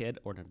you're a kid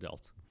or an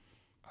adult?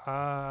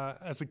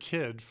 As a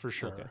kid, for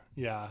sure. Okay.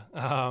 Yeah.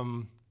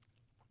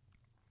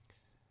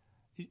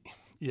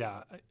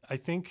 Yeah, I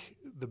think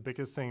the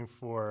biggest thing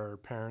for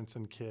parents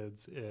and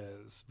kids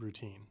is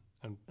routine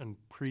and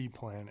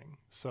pre-planning.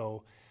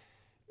 So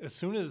as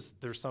soon as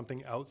there's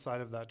something outside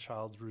of that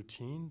child's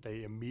routine,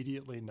 they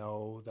immediately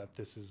know that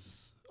this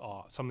is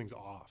something's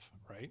off,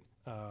 right?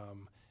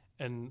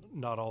 And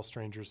not all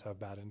strangers have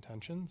bad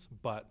intentions,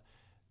 but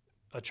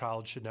a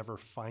child should never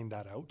find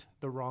that out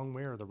the wrong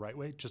way or the right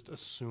way. Just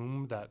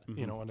assume that,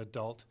 you know, an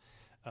adult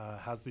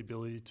has the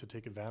ability to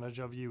take advantage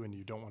of you and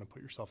you don't want to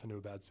put yourself into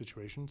a bad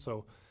situation.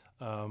 So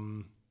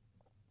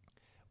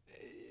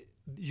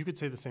you could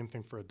say the same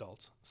thing for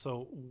adults.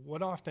 So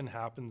what often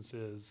happens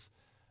is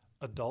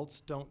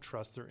adults don't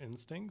trust their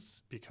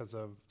instincts because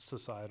of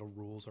societal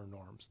rules or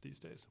norms these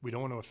days. We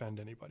don't want to offend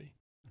anybody.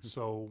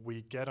 So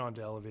we get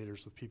onto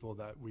elevators with people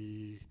that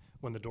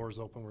when the doors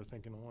open, we're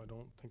thinking, oh, I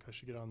don't think I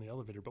should get on the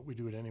elevator, but we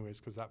do it anyways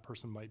because that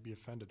person might be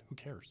offended. Who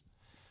cares?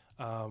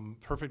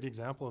 Perfect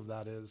example of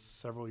that is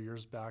several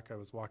years back, I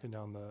was walking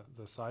down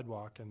the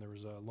sidewalk and there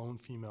was a lone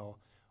female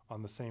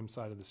on the same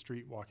side of the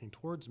street walking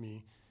towards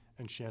me,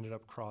 and she ended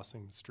up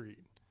crossing the street,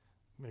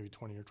 maybe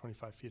 20 or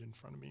 25 feet in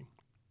front of me.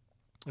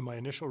 And my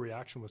initial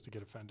reaction was to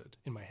get offended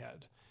in my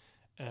head.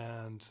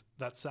 And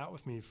that sat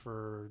with me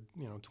for,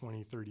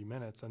 20, 30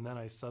 minutes. And then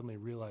I suddenly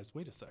realized,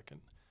 wait a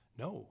second,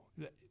 no,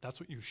 that's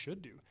what you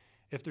should do.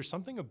 If there's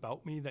something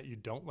about me that you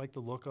don't like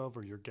the look of,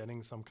 or you're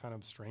getting some kind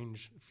of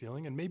strange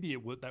feeling, and maybe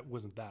that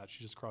wasn't that,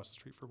 she just crossed the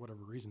street for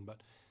whatever reason,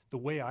 but the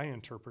way I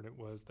interpret it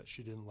was that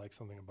she didn't like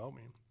something about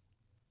me,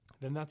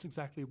 then that's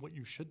exactly what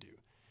you should do.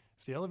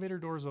 If the elevator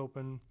door is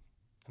open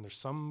and there's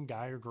some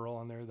guy or girl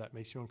on there that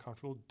makes you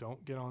uncomfortable,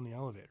 don't get on the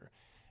elevator.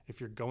 If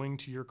you're going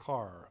to your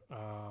car,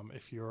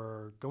 if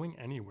you're going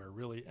anywhere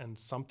really, and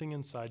something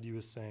inside you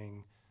is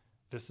saying,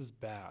 this is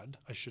bad,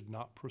 I should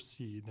not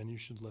proceed, then you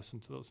should listen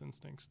to those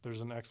instincts.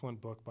 There's an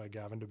excellent book by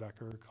Gavin de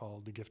Becker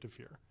called The Gift of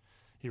Fear.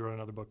 He wrote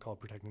another book called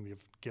Protecting the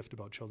Gift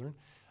about children.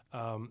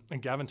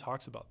 And Gavin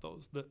talks about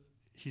those.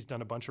 He's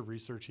done a bunch of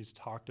research. He's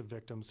talked to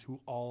victims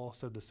who all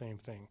said the same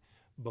thing.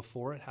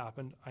 Before it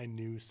happened, I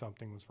knew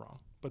something was wrong,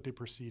 but they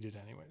proceeded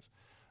anyways.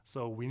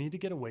 So we need to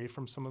get away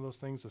from some of those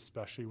things,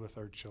 especially with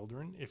our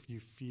children. If you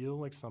feel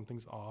like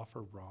something's off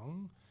or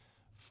wrong,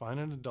 find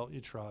an adult you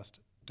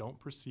trust, don't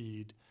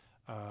proceed,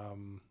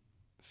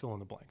 fill in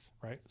the blanks,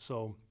 right?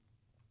 So,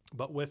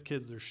 but with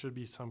kids, there should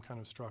be some kind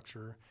of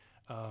structure.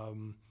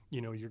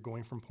 You're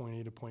going from point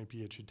A to point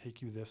B. It should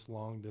take you this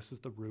long. This is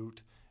the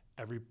route.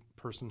 Every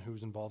person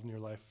who's involved in your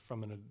life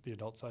from the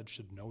adult side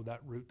should know that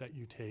route that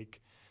you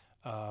take.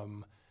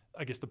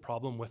 I guess the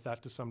problem with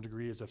that to some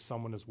degree is if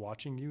someone is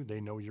watching you,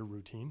 they know your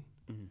routine.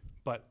 Mm-hmm.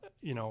 But,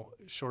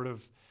 short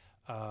of,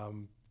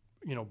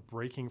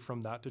 breaking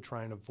from that to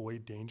try and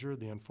avoid danger,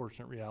 the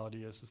unfortunate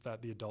reality is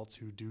that the adults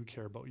who do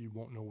care about you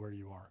won't know where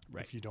you are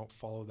if you don't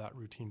follow that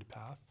routine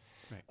path.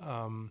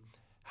 Right.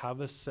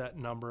 Have a set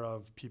number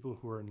of people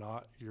who are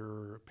not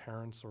your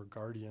parents or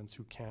guardians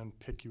who can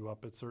pick you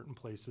up at certain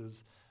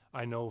places.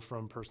 I know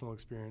from personal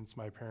experience,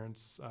 my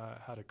parents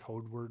had a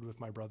code word with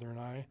my brother and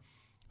I.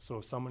 So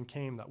if someone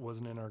came that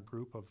wasn't in our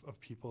group of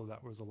people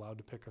that was allowed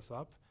to pick us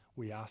up,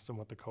 we asked them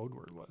what the code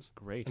word was.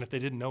 Great. And if they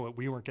didn't know it,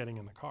 we weren't getting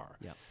in the car.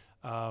 Yeah.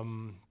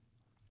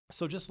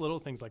 So just little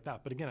things like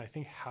that. But again, I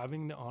think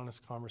having the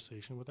honest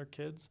conversation with our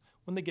kids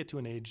when they get to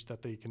an age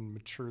that they can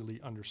maturely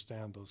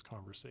understand those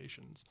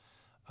conversations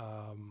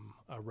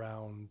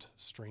around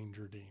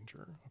stranger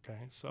danger. Okay.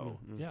 So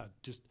yeah,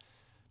 just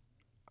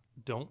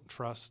don't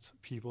trust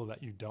people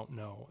that you don't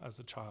know as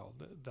a child.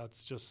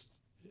 That's just,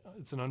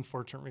 it's an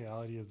unfortunate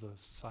reality of the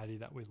society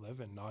that we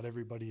live in. Not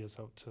everybody is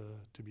out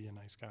to be a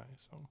nice guy.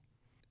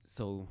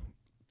 So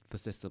the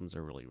systems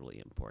are really,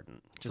 really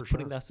important. Just For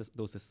putting those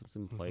systems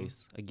in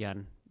place,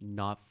 again,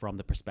 not from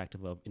the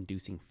perspective of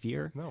inducing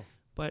fear, No,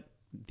 but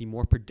the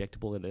more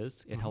predictable it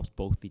is, it helps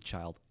both the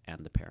child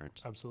and the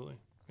parent. absolutely.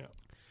 Yeah.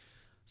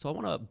 So I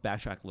want to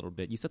backtrack a little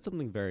bit. You said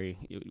something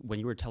when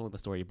you were telling the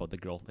story about the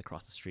girl that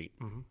crossed the street.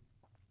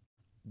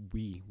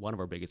 One of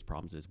our biggest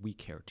problems is we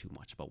care too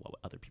much about what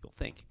other people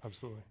think,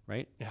 Absolutely.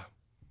 right? Yeah.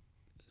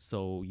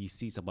 So you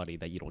see somebody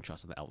that you don't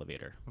trust in the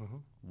elevator.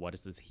 What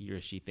does he or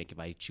she think if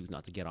I choose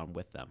not to get on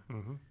with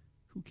them?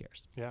 Who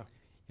cares? Yeah.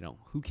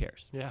 Who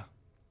cares? Yeah.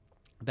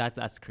 That's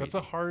crazy. That's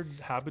a hard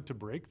habit to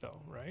break,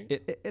 though, right?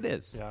 It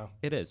is. Yeah.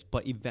 It is.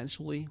 But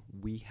eventually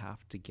we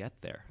have to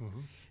get there.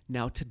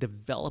 Now, to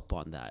develop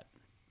on that,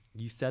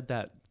 you said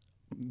that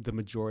the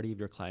majority of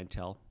your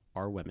clientele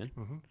are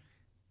women.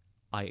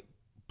 I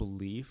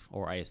believe,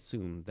 or I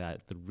assume,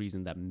 that the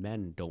reason that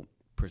men don't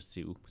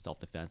pursue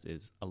self-defense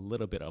is a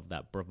little bit of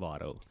that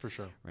bravado. For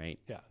sure. Right?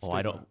 Yeah. Oh, stigma.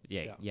 I don't.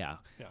 Yeah.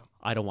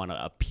 I don't want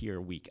to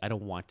appear weak. I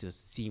don't want to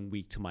seem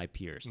weak to my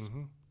peers.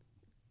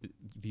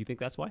 Do you think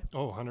that's why?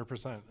 Oh,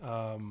 100%.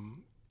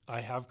 I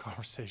have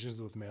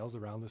conversations with males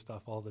around this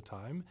stuff all the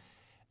time.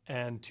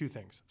 And two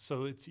things.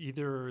 So it's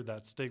either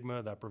that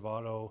stigma, that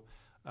bravado,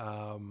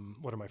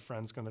 what are my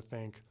friends going to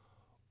think?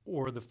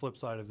 Or the flip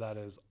side of that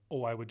is,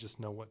 oh, I would just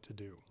know what to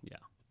do. Yeah.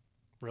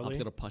 Really? I'm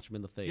just going to punch him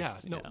in the face. Yeah,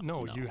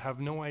 no, you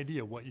have no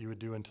idea what you would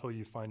do until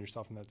you find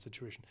yourself in that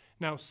situation.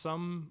 Now,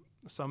 some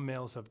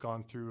males have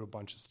gone through a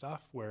bunch of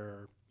stuff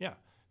where, yeah,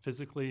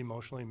 physically,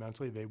 emotionally,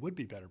 mentally, they would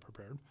be better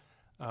prepared,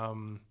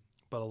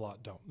 but a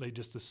lot don't. They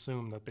just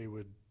assume that they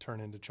would turn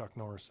into Chuck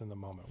Norris in the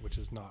moment, which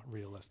is not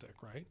realistic,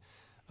 right?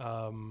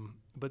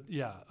 But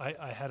yeah,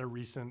 I had a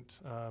recent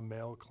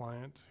male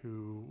client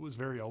who was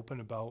very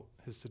open about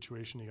his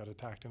situation. He got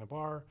attacked in a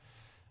bar.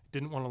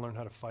 Didn't want to learn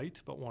how to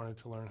fight, but wanted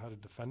to learn how to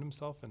defend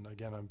himself. And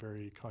again, I'm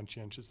very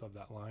conscientious of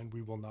that line.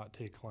 We will not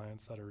take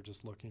clients that are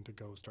just looking to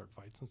go start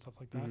fights and stuff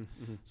like that.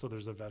 So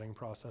there's a vetting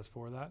process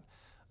for that.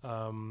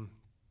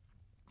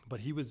 But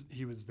he was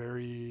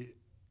very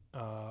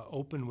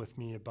open with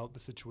me about the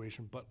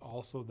situation, but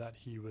also that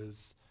he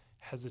was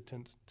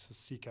hesitant to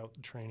seek out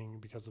the training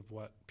because of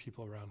what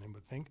people around him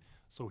would think.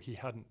 So he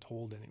hadn't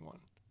told anyone.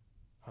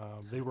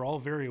 They were all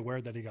very aware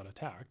that he got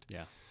attacked.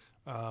 Yeah.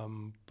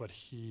 But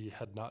he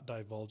had not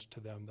divulged to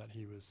them that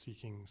he was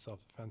seeking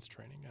self-defense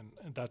training,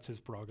 and that's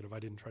his prerogative. I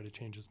didn't try to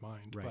change his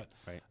mind,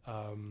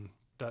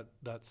 but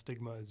that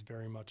stigma is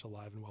very much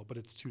alive and well. But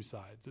it's two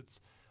sides.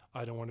 It's,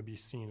 I don't want to be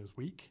seen as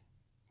weak,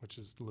 which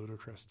is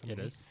ludicrous to me. It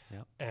is,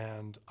 yeah.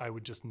 And I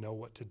would just know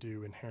what to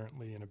do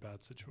inherently in a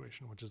bad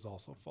situation, which is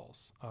also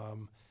false.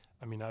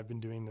 I mean, I've been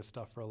doing this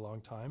stuff for a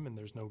long time, and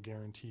there's no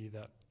guarantee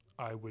that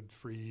I would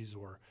freeze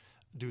or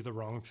do the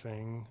wrong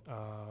thing,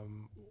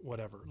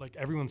 whatever. Like,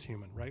 everyone's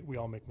human, right? We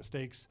all make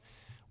mistakes.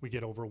 We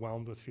get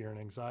overwhelmed with fear and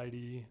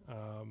anxiety.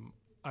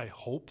 I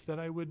hope that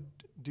I would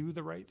do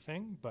the right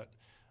thing, but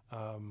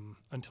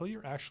until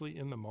you're actually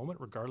in the moment,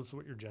 regardless of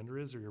what your gender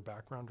is or your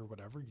background or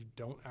whatever, you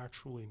don't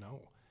actually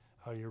know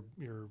how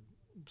your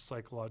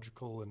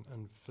psychological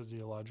and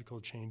physiological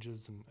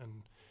changes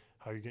and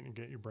how you're going to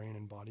get your brain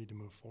and body to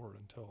move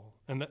forward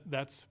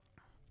that's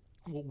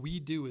what we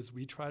do. Is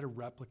we try to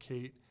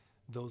replicate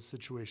those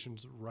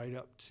situations right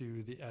up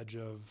to the edge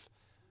of,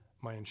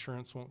 my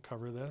insurance won't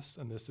cover this,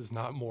 and this is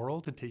not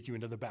moral to take you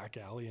into the back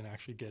alley and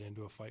actually get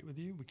into a fight with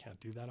you. We can't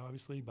do that,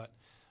 obviously, but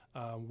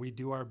we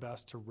do our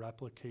best to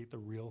replicate the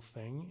real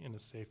thing in a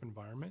safe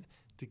environment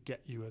to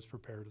get you as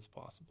prepared as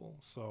possible.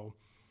 So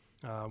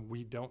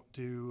we don't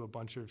do a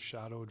bunch of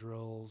shadow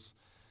drills.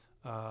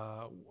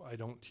 I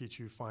don't teach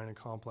you fine and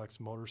complex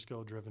motor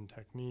skill driven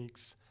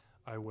techniques.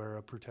 I wear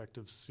a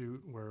protective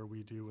suit where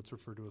we do what's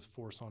referred to as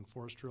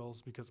force-on-force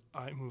drills, because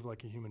I move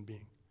like a human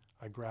being.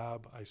 I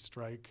grab, I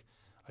strike,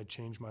 I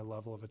change my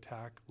level of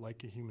attack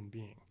like a human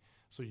being.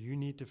 So you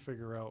need to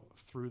figure out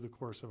through the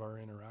course of our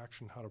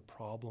interaction how to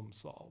problem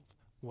solve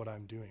what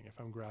I'm doing. If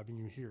I'm grabbing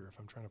you here, if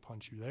I'm trying to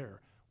punch you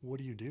there, what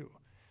do you do?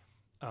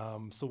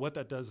 So what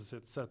that does is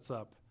it sets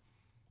up,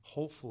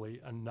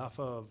 hopefully, enough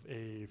of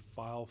a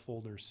file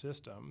folder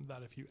system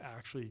that if you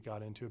actually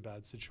got into a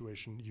bad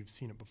situation, you've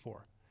seen it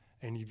before.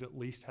 And you've at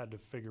least had to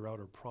figure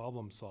out or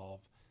problem solve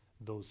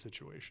those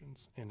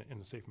situations in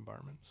a safe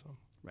environment. So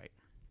Right.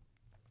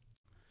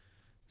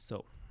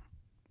 So,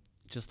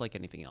 just like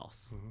anything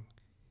else,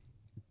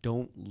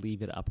 don't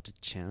leave it up to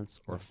chance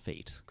or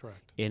fate.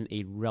 Correct. In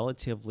a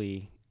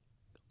relatively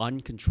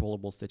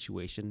uncontrollable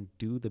situation,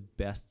 do the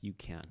best you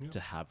can to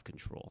have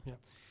control. Yeah.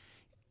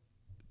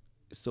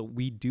 So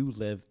we do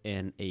live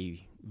in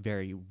a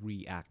very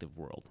reactive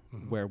world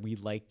where we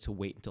like to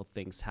wait until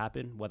things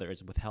happen, whether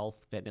it's with health,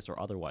 fitness, or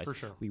otherwise. For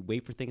sure. We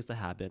wait for things to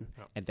happen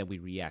and then we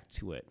react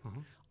to it.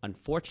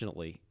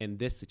 Unfortunately, in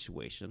this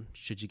situation,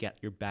 should you get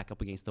your back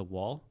up against the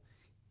wall,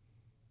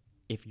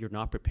 if you're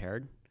not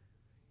prepared,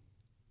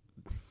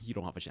 you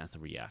don't have a chance to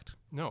react.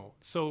 No.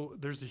 So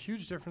there's a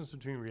huge difference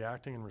between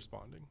reacting and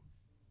responding.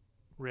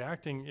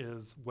 Reacting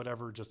is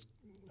whatever just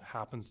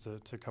happens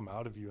to come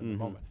out of you in the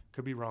moment.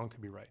 Could be wrong,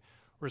 could be right.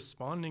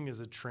 Responding is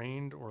a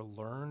trained or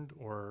learned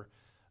or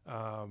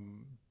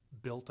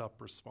built up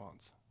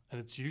response. And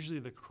it's usually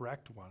the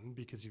correct one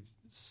because you've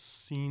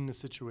seen the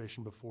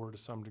situation before to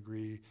some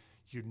degree.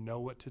 You know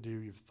what to do.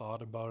 You've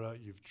thought about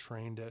it. You've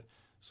trained it.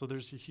 So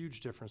there's a huge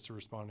difference to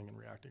responding and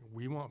reacting.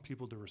 We want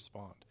people to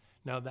respond.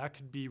 Now, that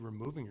could be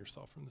removing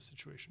yourself from the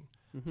situation.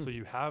 So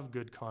you have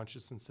good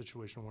conscious and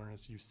situational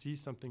awareness. You see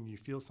something, you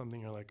feel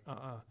something, you're like,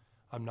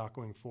 I'm not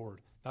going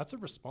forward. That's a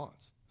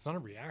response. It's not a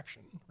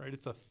reaction, right?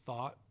 It's a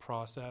thought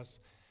process.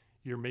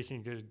 You're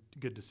making a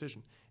good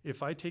decision.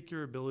 If I take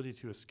your ability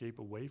to escape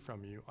away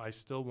from you, I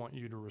still want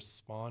you to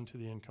respond to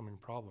the incoming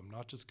problem,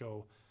 not just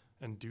go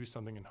and do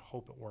something and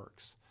hope it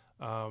works.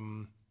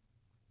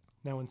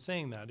 Now, in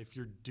saying that, if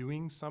you're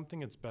doing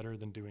something, it's better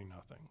than doing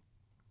nothing.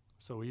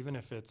 So even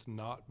if it's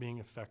not being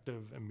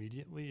effective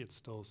immediately, it's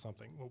still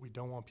something. What we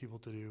don't want people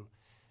to do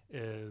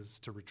is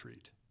to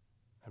retreat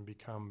and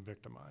become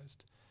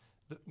victimized.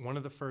 One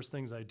of the first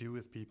things I do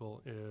with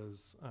people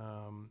is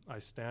I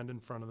stand in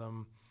front of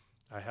them,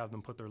 I have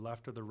them put their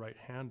left or their right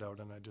hand out,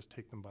 and I just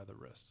take them by the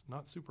wrist.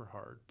 Not super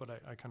hard, but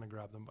I kind of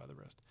grab them by the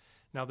wrist.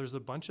 Now, there's a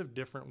bunch of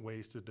different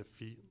ways to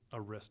defeat a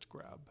wrist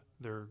grab.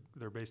 They're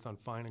based on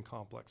fine and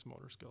complex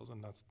motor skills,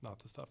 and that's not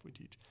the stuff we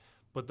teach.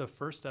 But the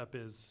first step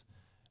is,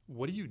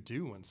 what do you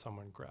do when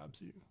someone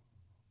grabs you?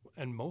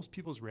 And most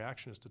people's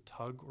reaction is to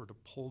tug or to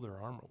pull their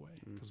arm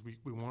away because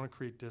we want to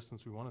create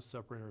distance. We want to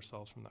separate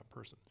ourselves from that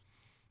person.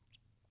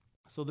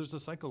 So there's a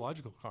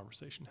psychological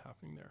conversation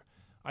happening there.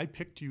 I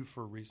picked you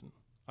for a reason.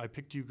 I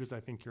picked you because I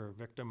think you're a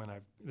victim, and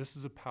this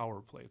is a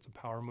power play. It's a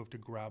power move to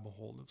grab a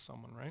hold of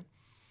someone, right?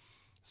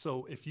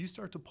 So if you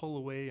start to pull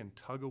away and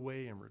tug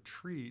away and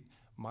retreat,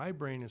 my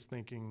brain is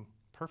thinking,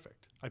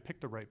 perfect. I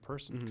picked the right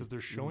person because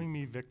they're showing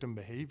me victim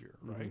behavior,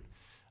 right?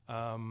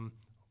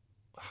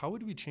 How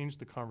would we change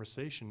the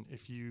conversation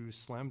if you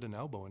slammed an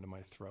elbow into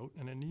my throat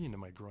and a knee into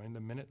my groin the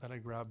minute that I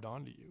grabbed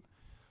onto you?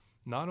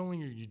 Not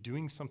only are you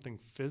doing something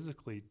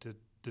physically to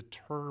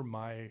deter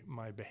my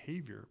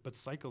behavior, but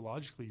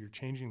psychologically you're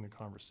changing the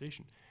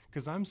conversation.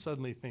 Because I'm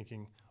suddenly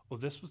thinking, well,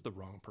 this was the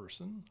wrong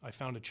person. I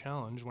found a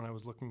challenge when I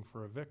was looking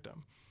for a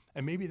victim.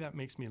 And maybe that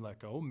makes me let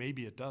go,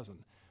 maybe it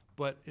doesn't.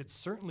 But it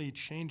certainly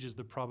changes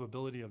the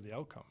probability of the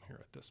outcome here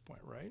at this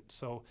point, right?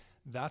 So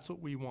that's what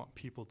we want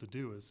people to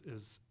do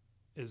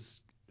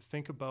is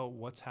think about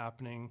what's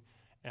happening,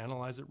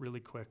 analyze it really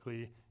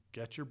quickly,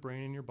 get your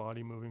brain and your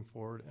body moving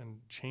forward, and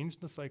change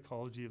the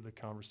psychology of the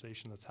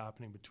conversation that's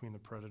happening between the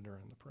predator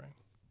and the prey.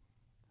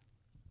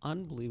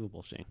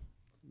 Unbelievable, Shane.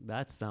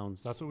 That's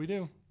what we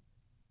do.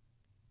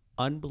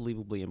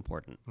 Unbelievably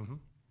important.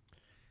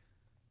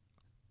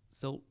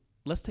 So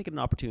let's take an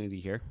opportunity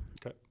here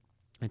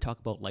and talk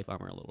about Life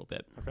Armor a little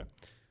bit. Okay.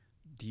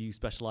 Do you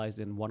specialize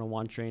in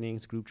one-on-one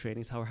trainings, group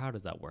trainings? How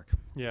does that work?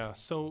 Yeah,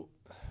 so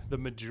the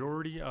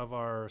majority of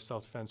our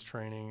self-defense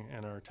training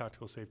and our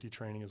tactical safety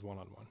training is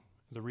one-on-one.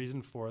 The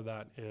reason for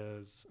that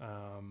is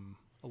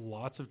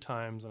lots of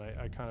times, and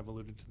I kind of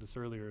alluded to this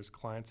earlier, is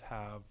clients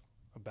have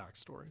a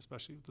backstory,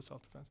 especially with the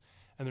self-defense,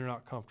 and they're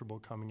not comfortable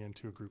coming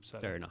into a group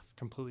setting. Fair enough.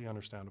 Completely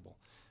understandable.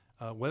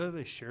 Whether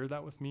they share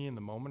that with me in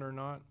the moment or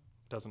not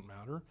doesn't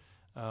matter.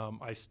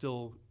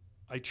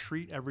 I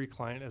treat every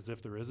client as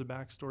if there is a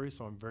backstory,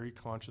 so I'm very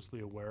consciously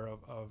aware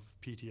of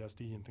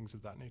PTSD and things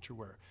of that nature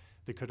where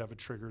they could have a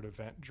triggered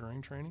event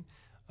during training.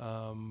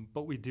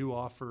 But we do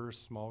offer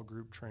small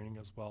group training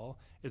as well.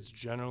 It's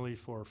generally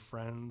for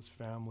friends,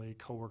 family,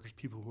 coworkers,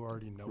 people who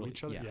already know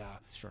each other,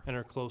 sure, and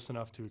are close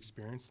enough to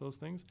experience those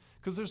things.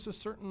 Because there's a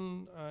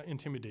certain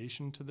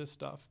intimidation to this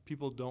stuff.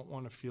 People don't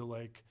want to feel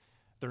like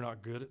they're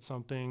not good at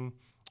something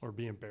or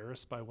be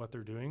embarrassed by what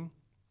they're doing.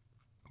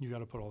 You got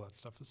to put all that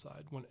stuff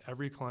aside. When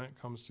every client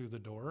comes through the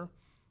door,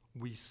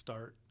 we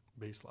start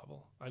base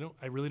level.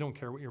 I really don't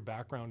care what your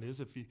background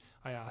is.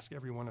 I ask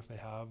everyone if they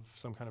have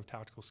some kind of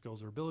tactical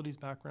skills or abilities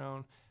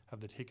background, have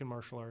they taken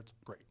martial arts?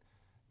 Great.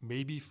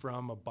 Maybe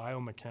from a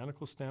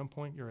biomechanical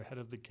standpoint, you're ahead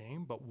of the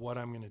game, but what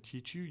I'm going to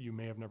teach you, you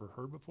may have never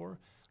heard before.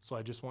 So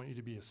I just want you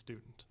to be a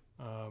student.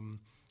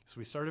 So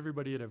we start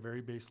everybody at a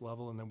very base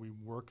level, and then we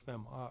work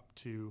them up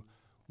to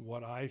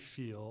what I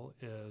feel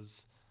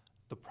is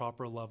the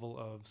proper level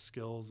of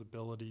skills,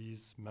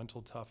 abilities,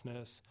 mental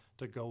toughness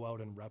to go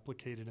out and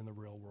replicate it in the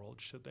real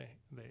world should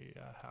they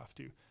have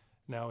to.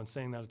 Now, in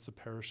saying that, it's a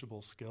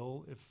perishable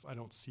skill. If I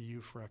don't see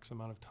you for X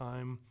amount of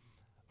time,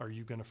 are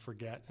you going to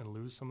forget and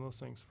lose some of those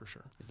things? For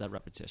sure. Is that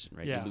repetition,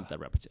 right? Yeah. You lose that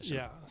repetition.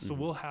 Yeah. So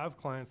we'll have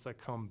clients that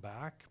come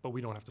back, but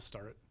we don't have to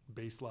start at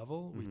base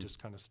level. We just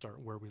kind of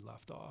start where we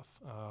left off.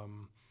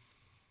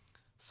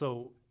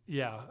 So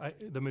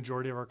The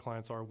majority of our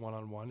clients are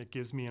one-on-one. It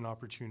gives me an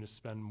opportunity to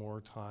spend more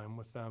time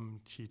with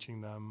them,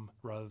 teaching them,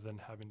 rather than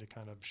having to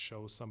kind of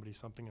show somebody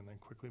something and then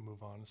quickly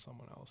move on to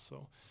someone else.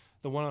 So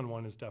the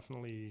one-on-one is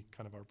definitely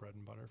kind of our bread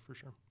and butter for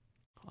sure.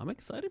 I'm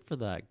excited for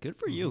that. Good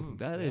for you.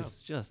 That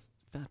is just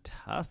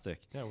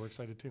fantastic. Yeah, we're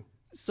excited too.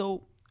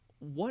 So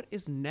what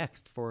is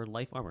next for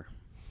Life Armor?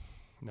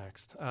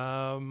 Next.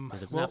 There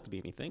doesn't have to be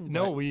anything.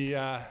 No, we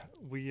are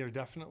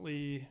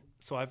definitely.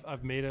 So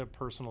I've made a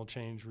personal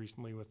change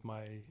recently with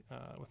my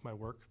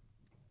work.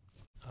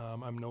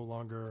 I'm no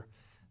longer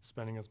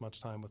spending as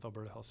much time with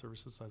Alberta Health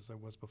Services as I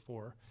was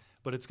before,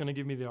 but it's going to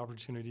give me the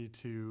opportunity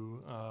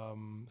to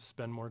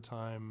spend more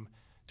time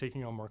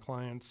taking on more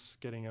clients,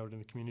 getting out in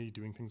the community,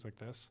 doing things like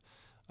this,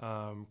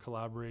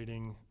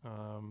 collaborating.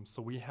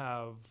 So we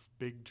have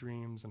big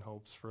dreams and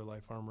hopes for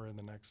Life Armor in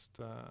the next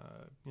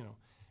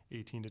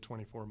 18 to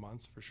 24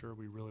 months for sure.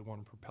 We really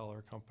want to propel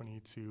our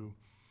company to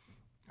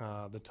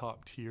the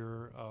top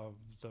tier of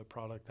the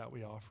product that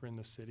we offer in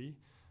the city.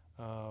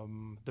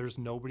 There's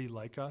nobody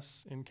like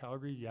us in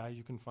Calgary. Yeah,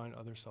 you can find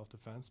other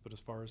self-defense, but as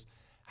far as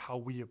how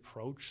we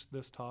approach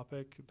this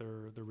topic,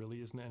 there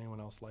really isn't anyone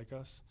else like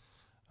us.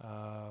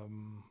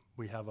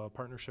 We have a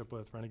partnership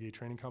with Renegade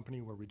Training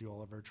Company where we do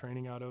all of our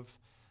training out of.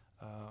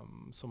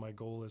 So my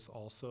goal is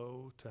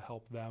also to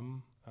help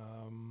them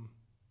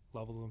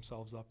level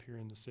themselves up here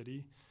in the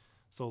city.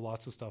 So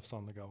lots of stuff's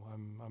on the go.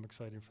 I'm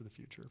excited for the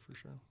future for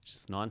sure.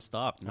 Just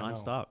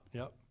nonstop.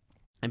 Yep.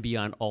 And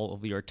beyond all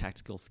of your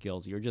tactical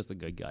skills, you're just a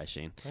good guy,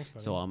 Shane. Thanks,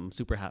 buddy. So I'm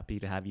super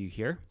happy to have you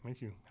here.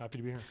 Thank you. Happy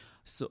to be here.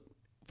 So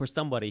for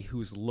somebody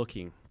who's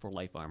looking for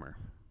Life Armor,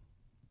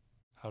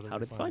 how did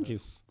they find you?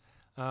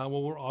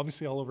 Well, we're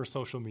obviously all over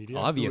social media.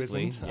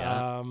 Obviously,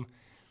 yeah.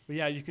 But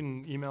yeah, you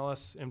can email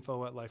us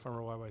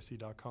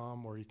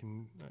info@lifearmoryyc.com, or you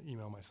can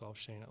email myself,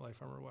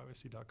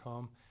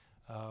 Shane@lifearmoryyc.com.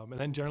 And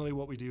then generally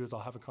what we do is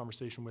I'll have a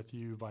conversation with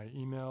you via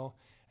email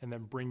and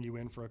then bring you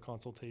in for a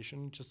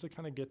consultation just to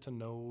kind of get to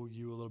know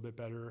you a little bit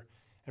better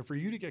and for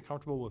you to get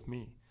comfortable with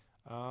me.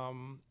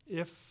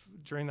 If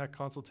during that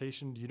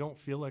consultation you don't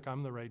feel like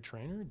I'm the right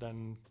trainer,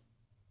 then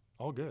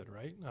all good,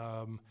 right?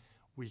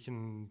 We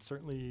can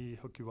certainly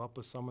hook you up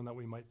with someone that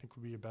we might think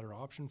would be a better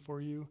option for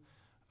you.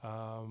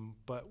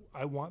 But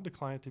I want the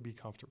client to be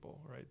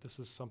comfortable, right? This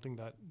is something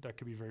that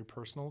could be very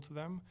personal to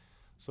them.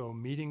 So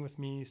meeting with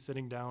me,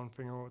 sitting down,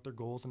 figuring out what their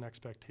goals and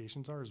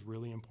expectations are is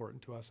really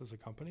important to us as a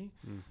company.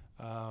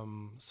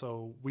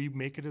 So we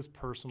make it as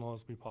personal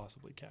as we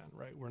possibly can,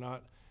 right? We're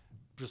not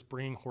just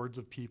bringing hordes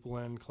of people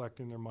in,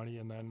 collecting their money,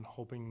 and then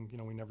hoping,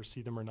 we never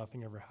see them or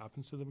nothing ever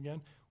happens to them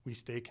again. We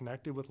stay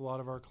connected with a lot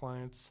of our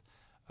clients,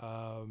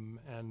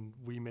 and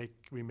we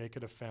make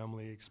it a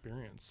family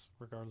experience,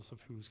 regardless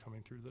of who's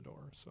coming through the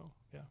door. So,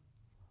 yeah.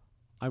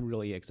 I'm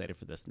really excited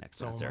for this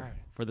next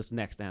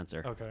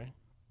answer. Okay.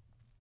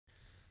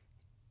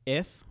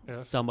 If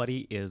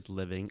somebody is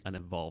living an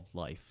evolved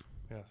life,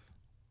 yes,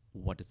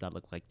 what does that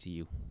look like to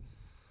you?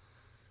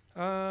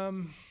 Wow,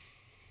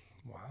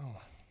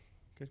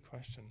 good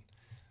question.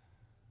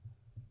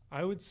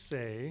 I would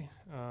say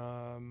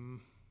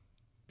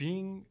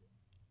being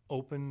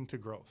open to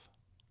growth.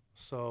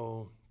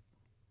 So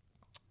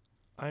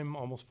I'm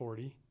almost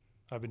 40.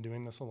 I've been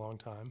doing this a long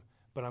time,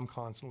 but I'm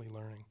constantly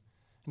learning.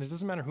 And it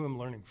doesn't matter who I'm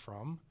learning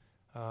from.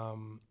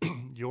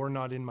 You're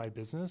not in my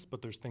business,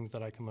 but there's things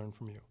that I can learn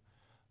from you.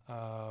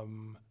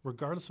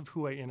 Regardless of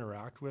who I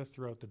interact with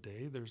throughout the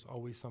day, there's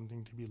always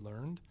something to be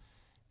learned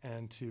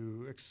and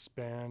to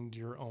expand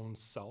your own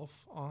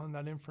self on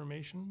that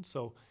information.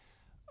 So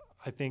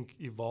I think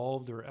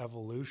evolved or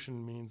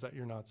evolution means that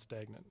you're not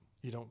stagnant.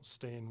 You don't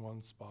stay in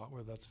one spot,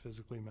 whether that's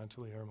physically,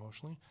 mentally, or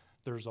emotionally.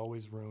 There's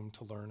always room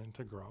to learn and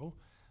to grow.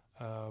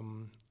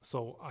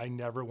 So I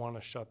never want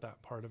to shut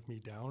that part of me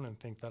down and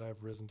think that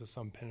I've risen to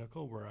some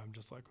pinnacle where I'm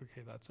just like,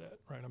 okay, that's it,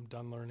 right? I'm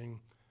done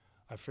learning.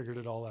 I figured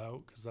it all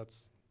out,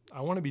 because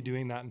I want to be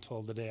doing that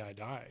until the day I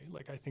die.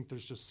 Like, I think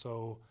there's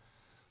so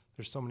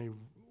many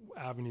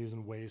avenues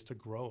and ways to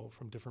grow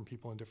from different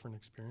people and different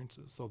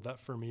experiences. So that,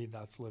 for me,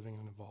 that's living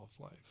an evolved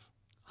life.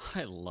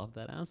 I love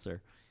that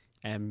answer.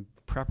 And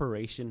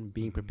preparation,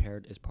 being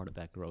prepared, is part of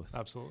that growth.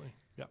 Absolutely.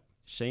 Yeah.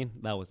 Shane,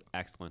 that was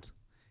excellent.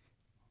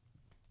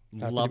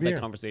 Happy Love to be that here.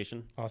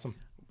 Conversation. Awesome.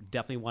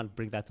 Definitely want to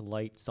bring that to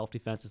light.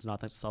 Self-defense is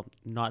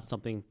not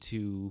something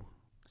to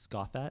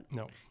scoff at.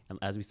 No. And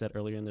as we said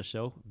earlier in the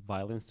show,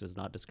 violence does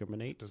not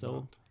discriminate.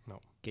 No.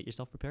 Get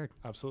yourself prepared.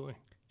 Absolutely.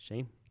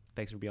 Shane,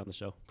 thanks for being on the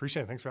show.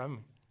 Appreciate it. Thanks for having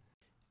me.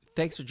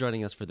 Thanks for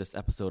joining us for this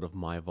episode of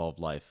My Evolved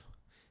Life.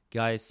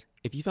 Guys,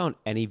 if you found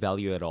any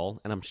value at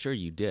all, and I'm sure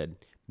you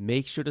did,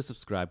 make sure to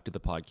subscribe to the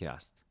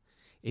podcast.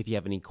 If you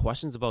have any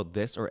questions about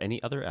this or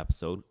any other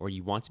episode, or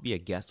you want to be a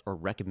guest or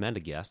recommend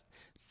a guest,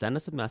 send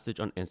us a message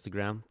on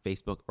Instagram,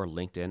 Facebook, or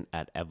LinkedIn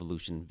at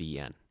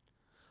EvolutionVN.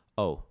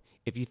 Oh,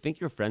 if you think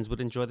your friends would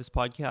enjoy this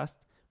podcast,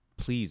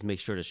 please make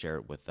sure to share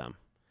it with them.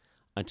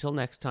 Until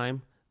next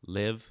time,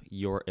 live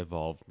your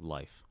evolved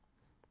life.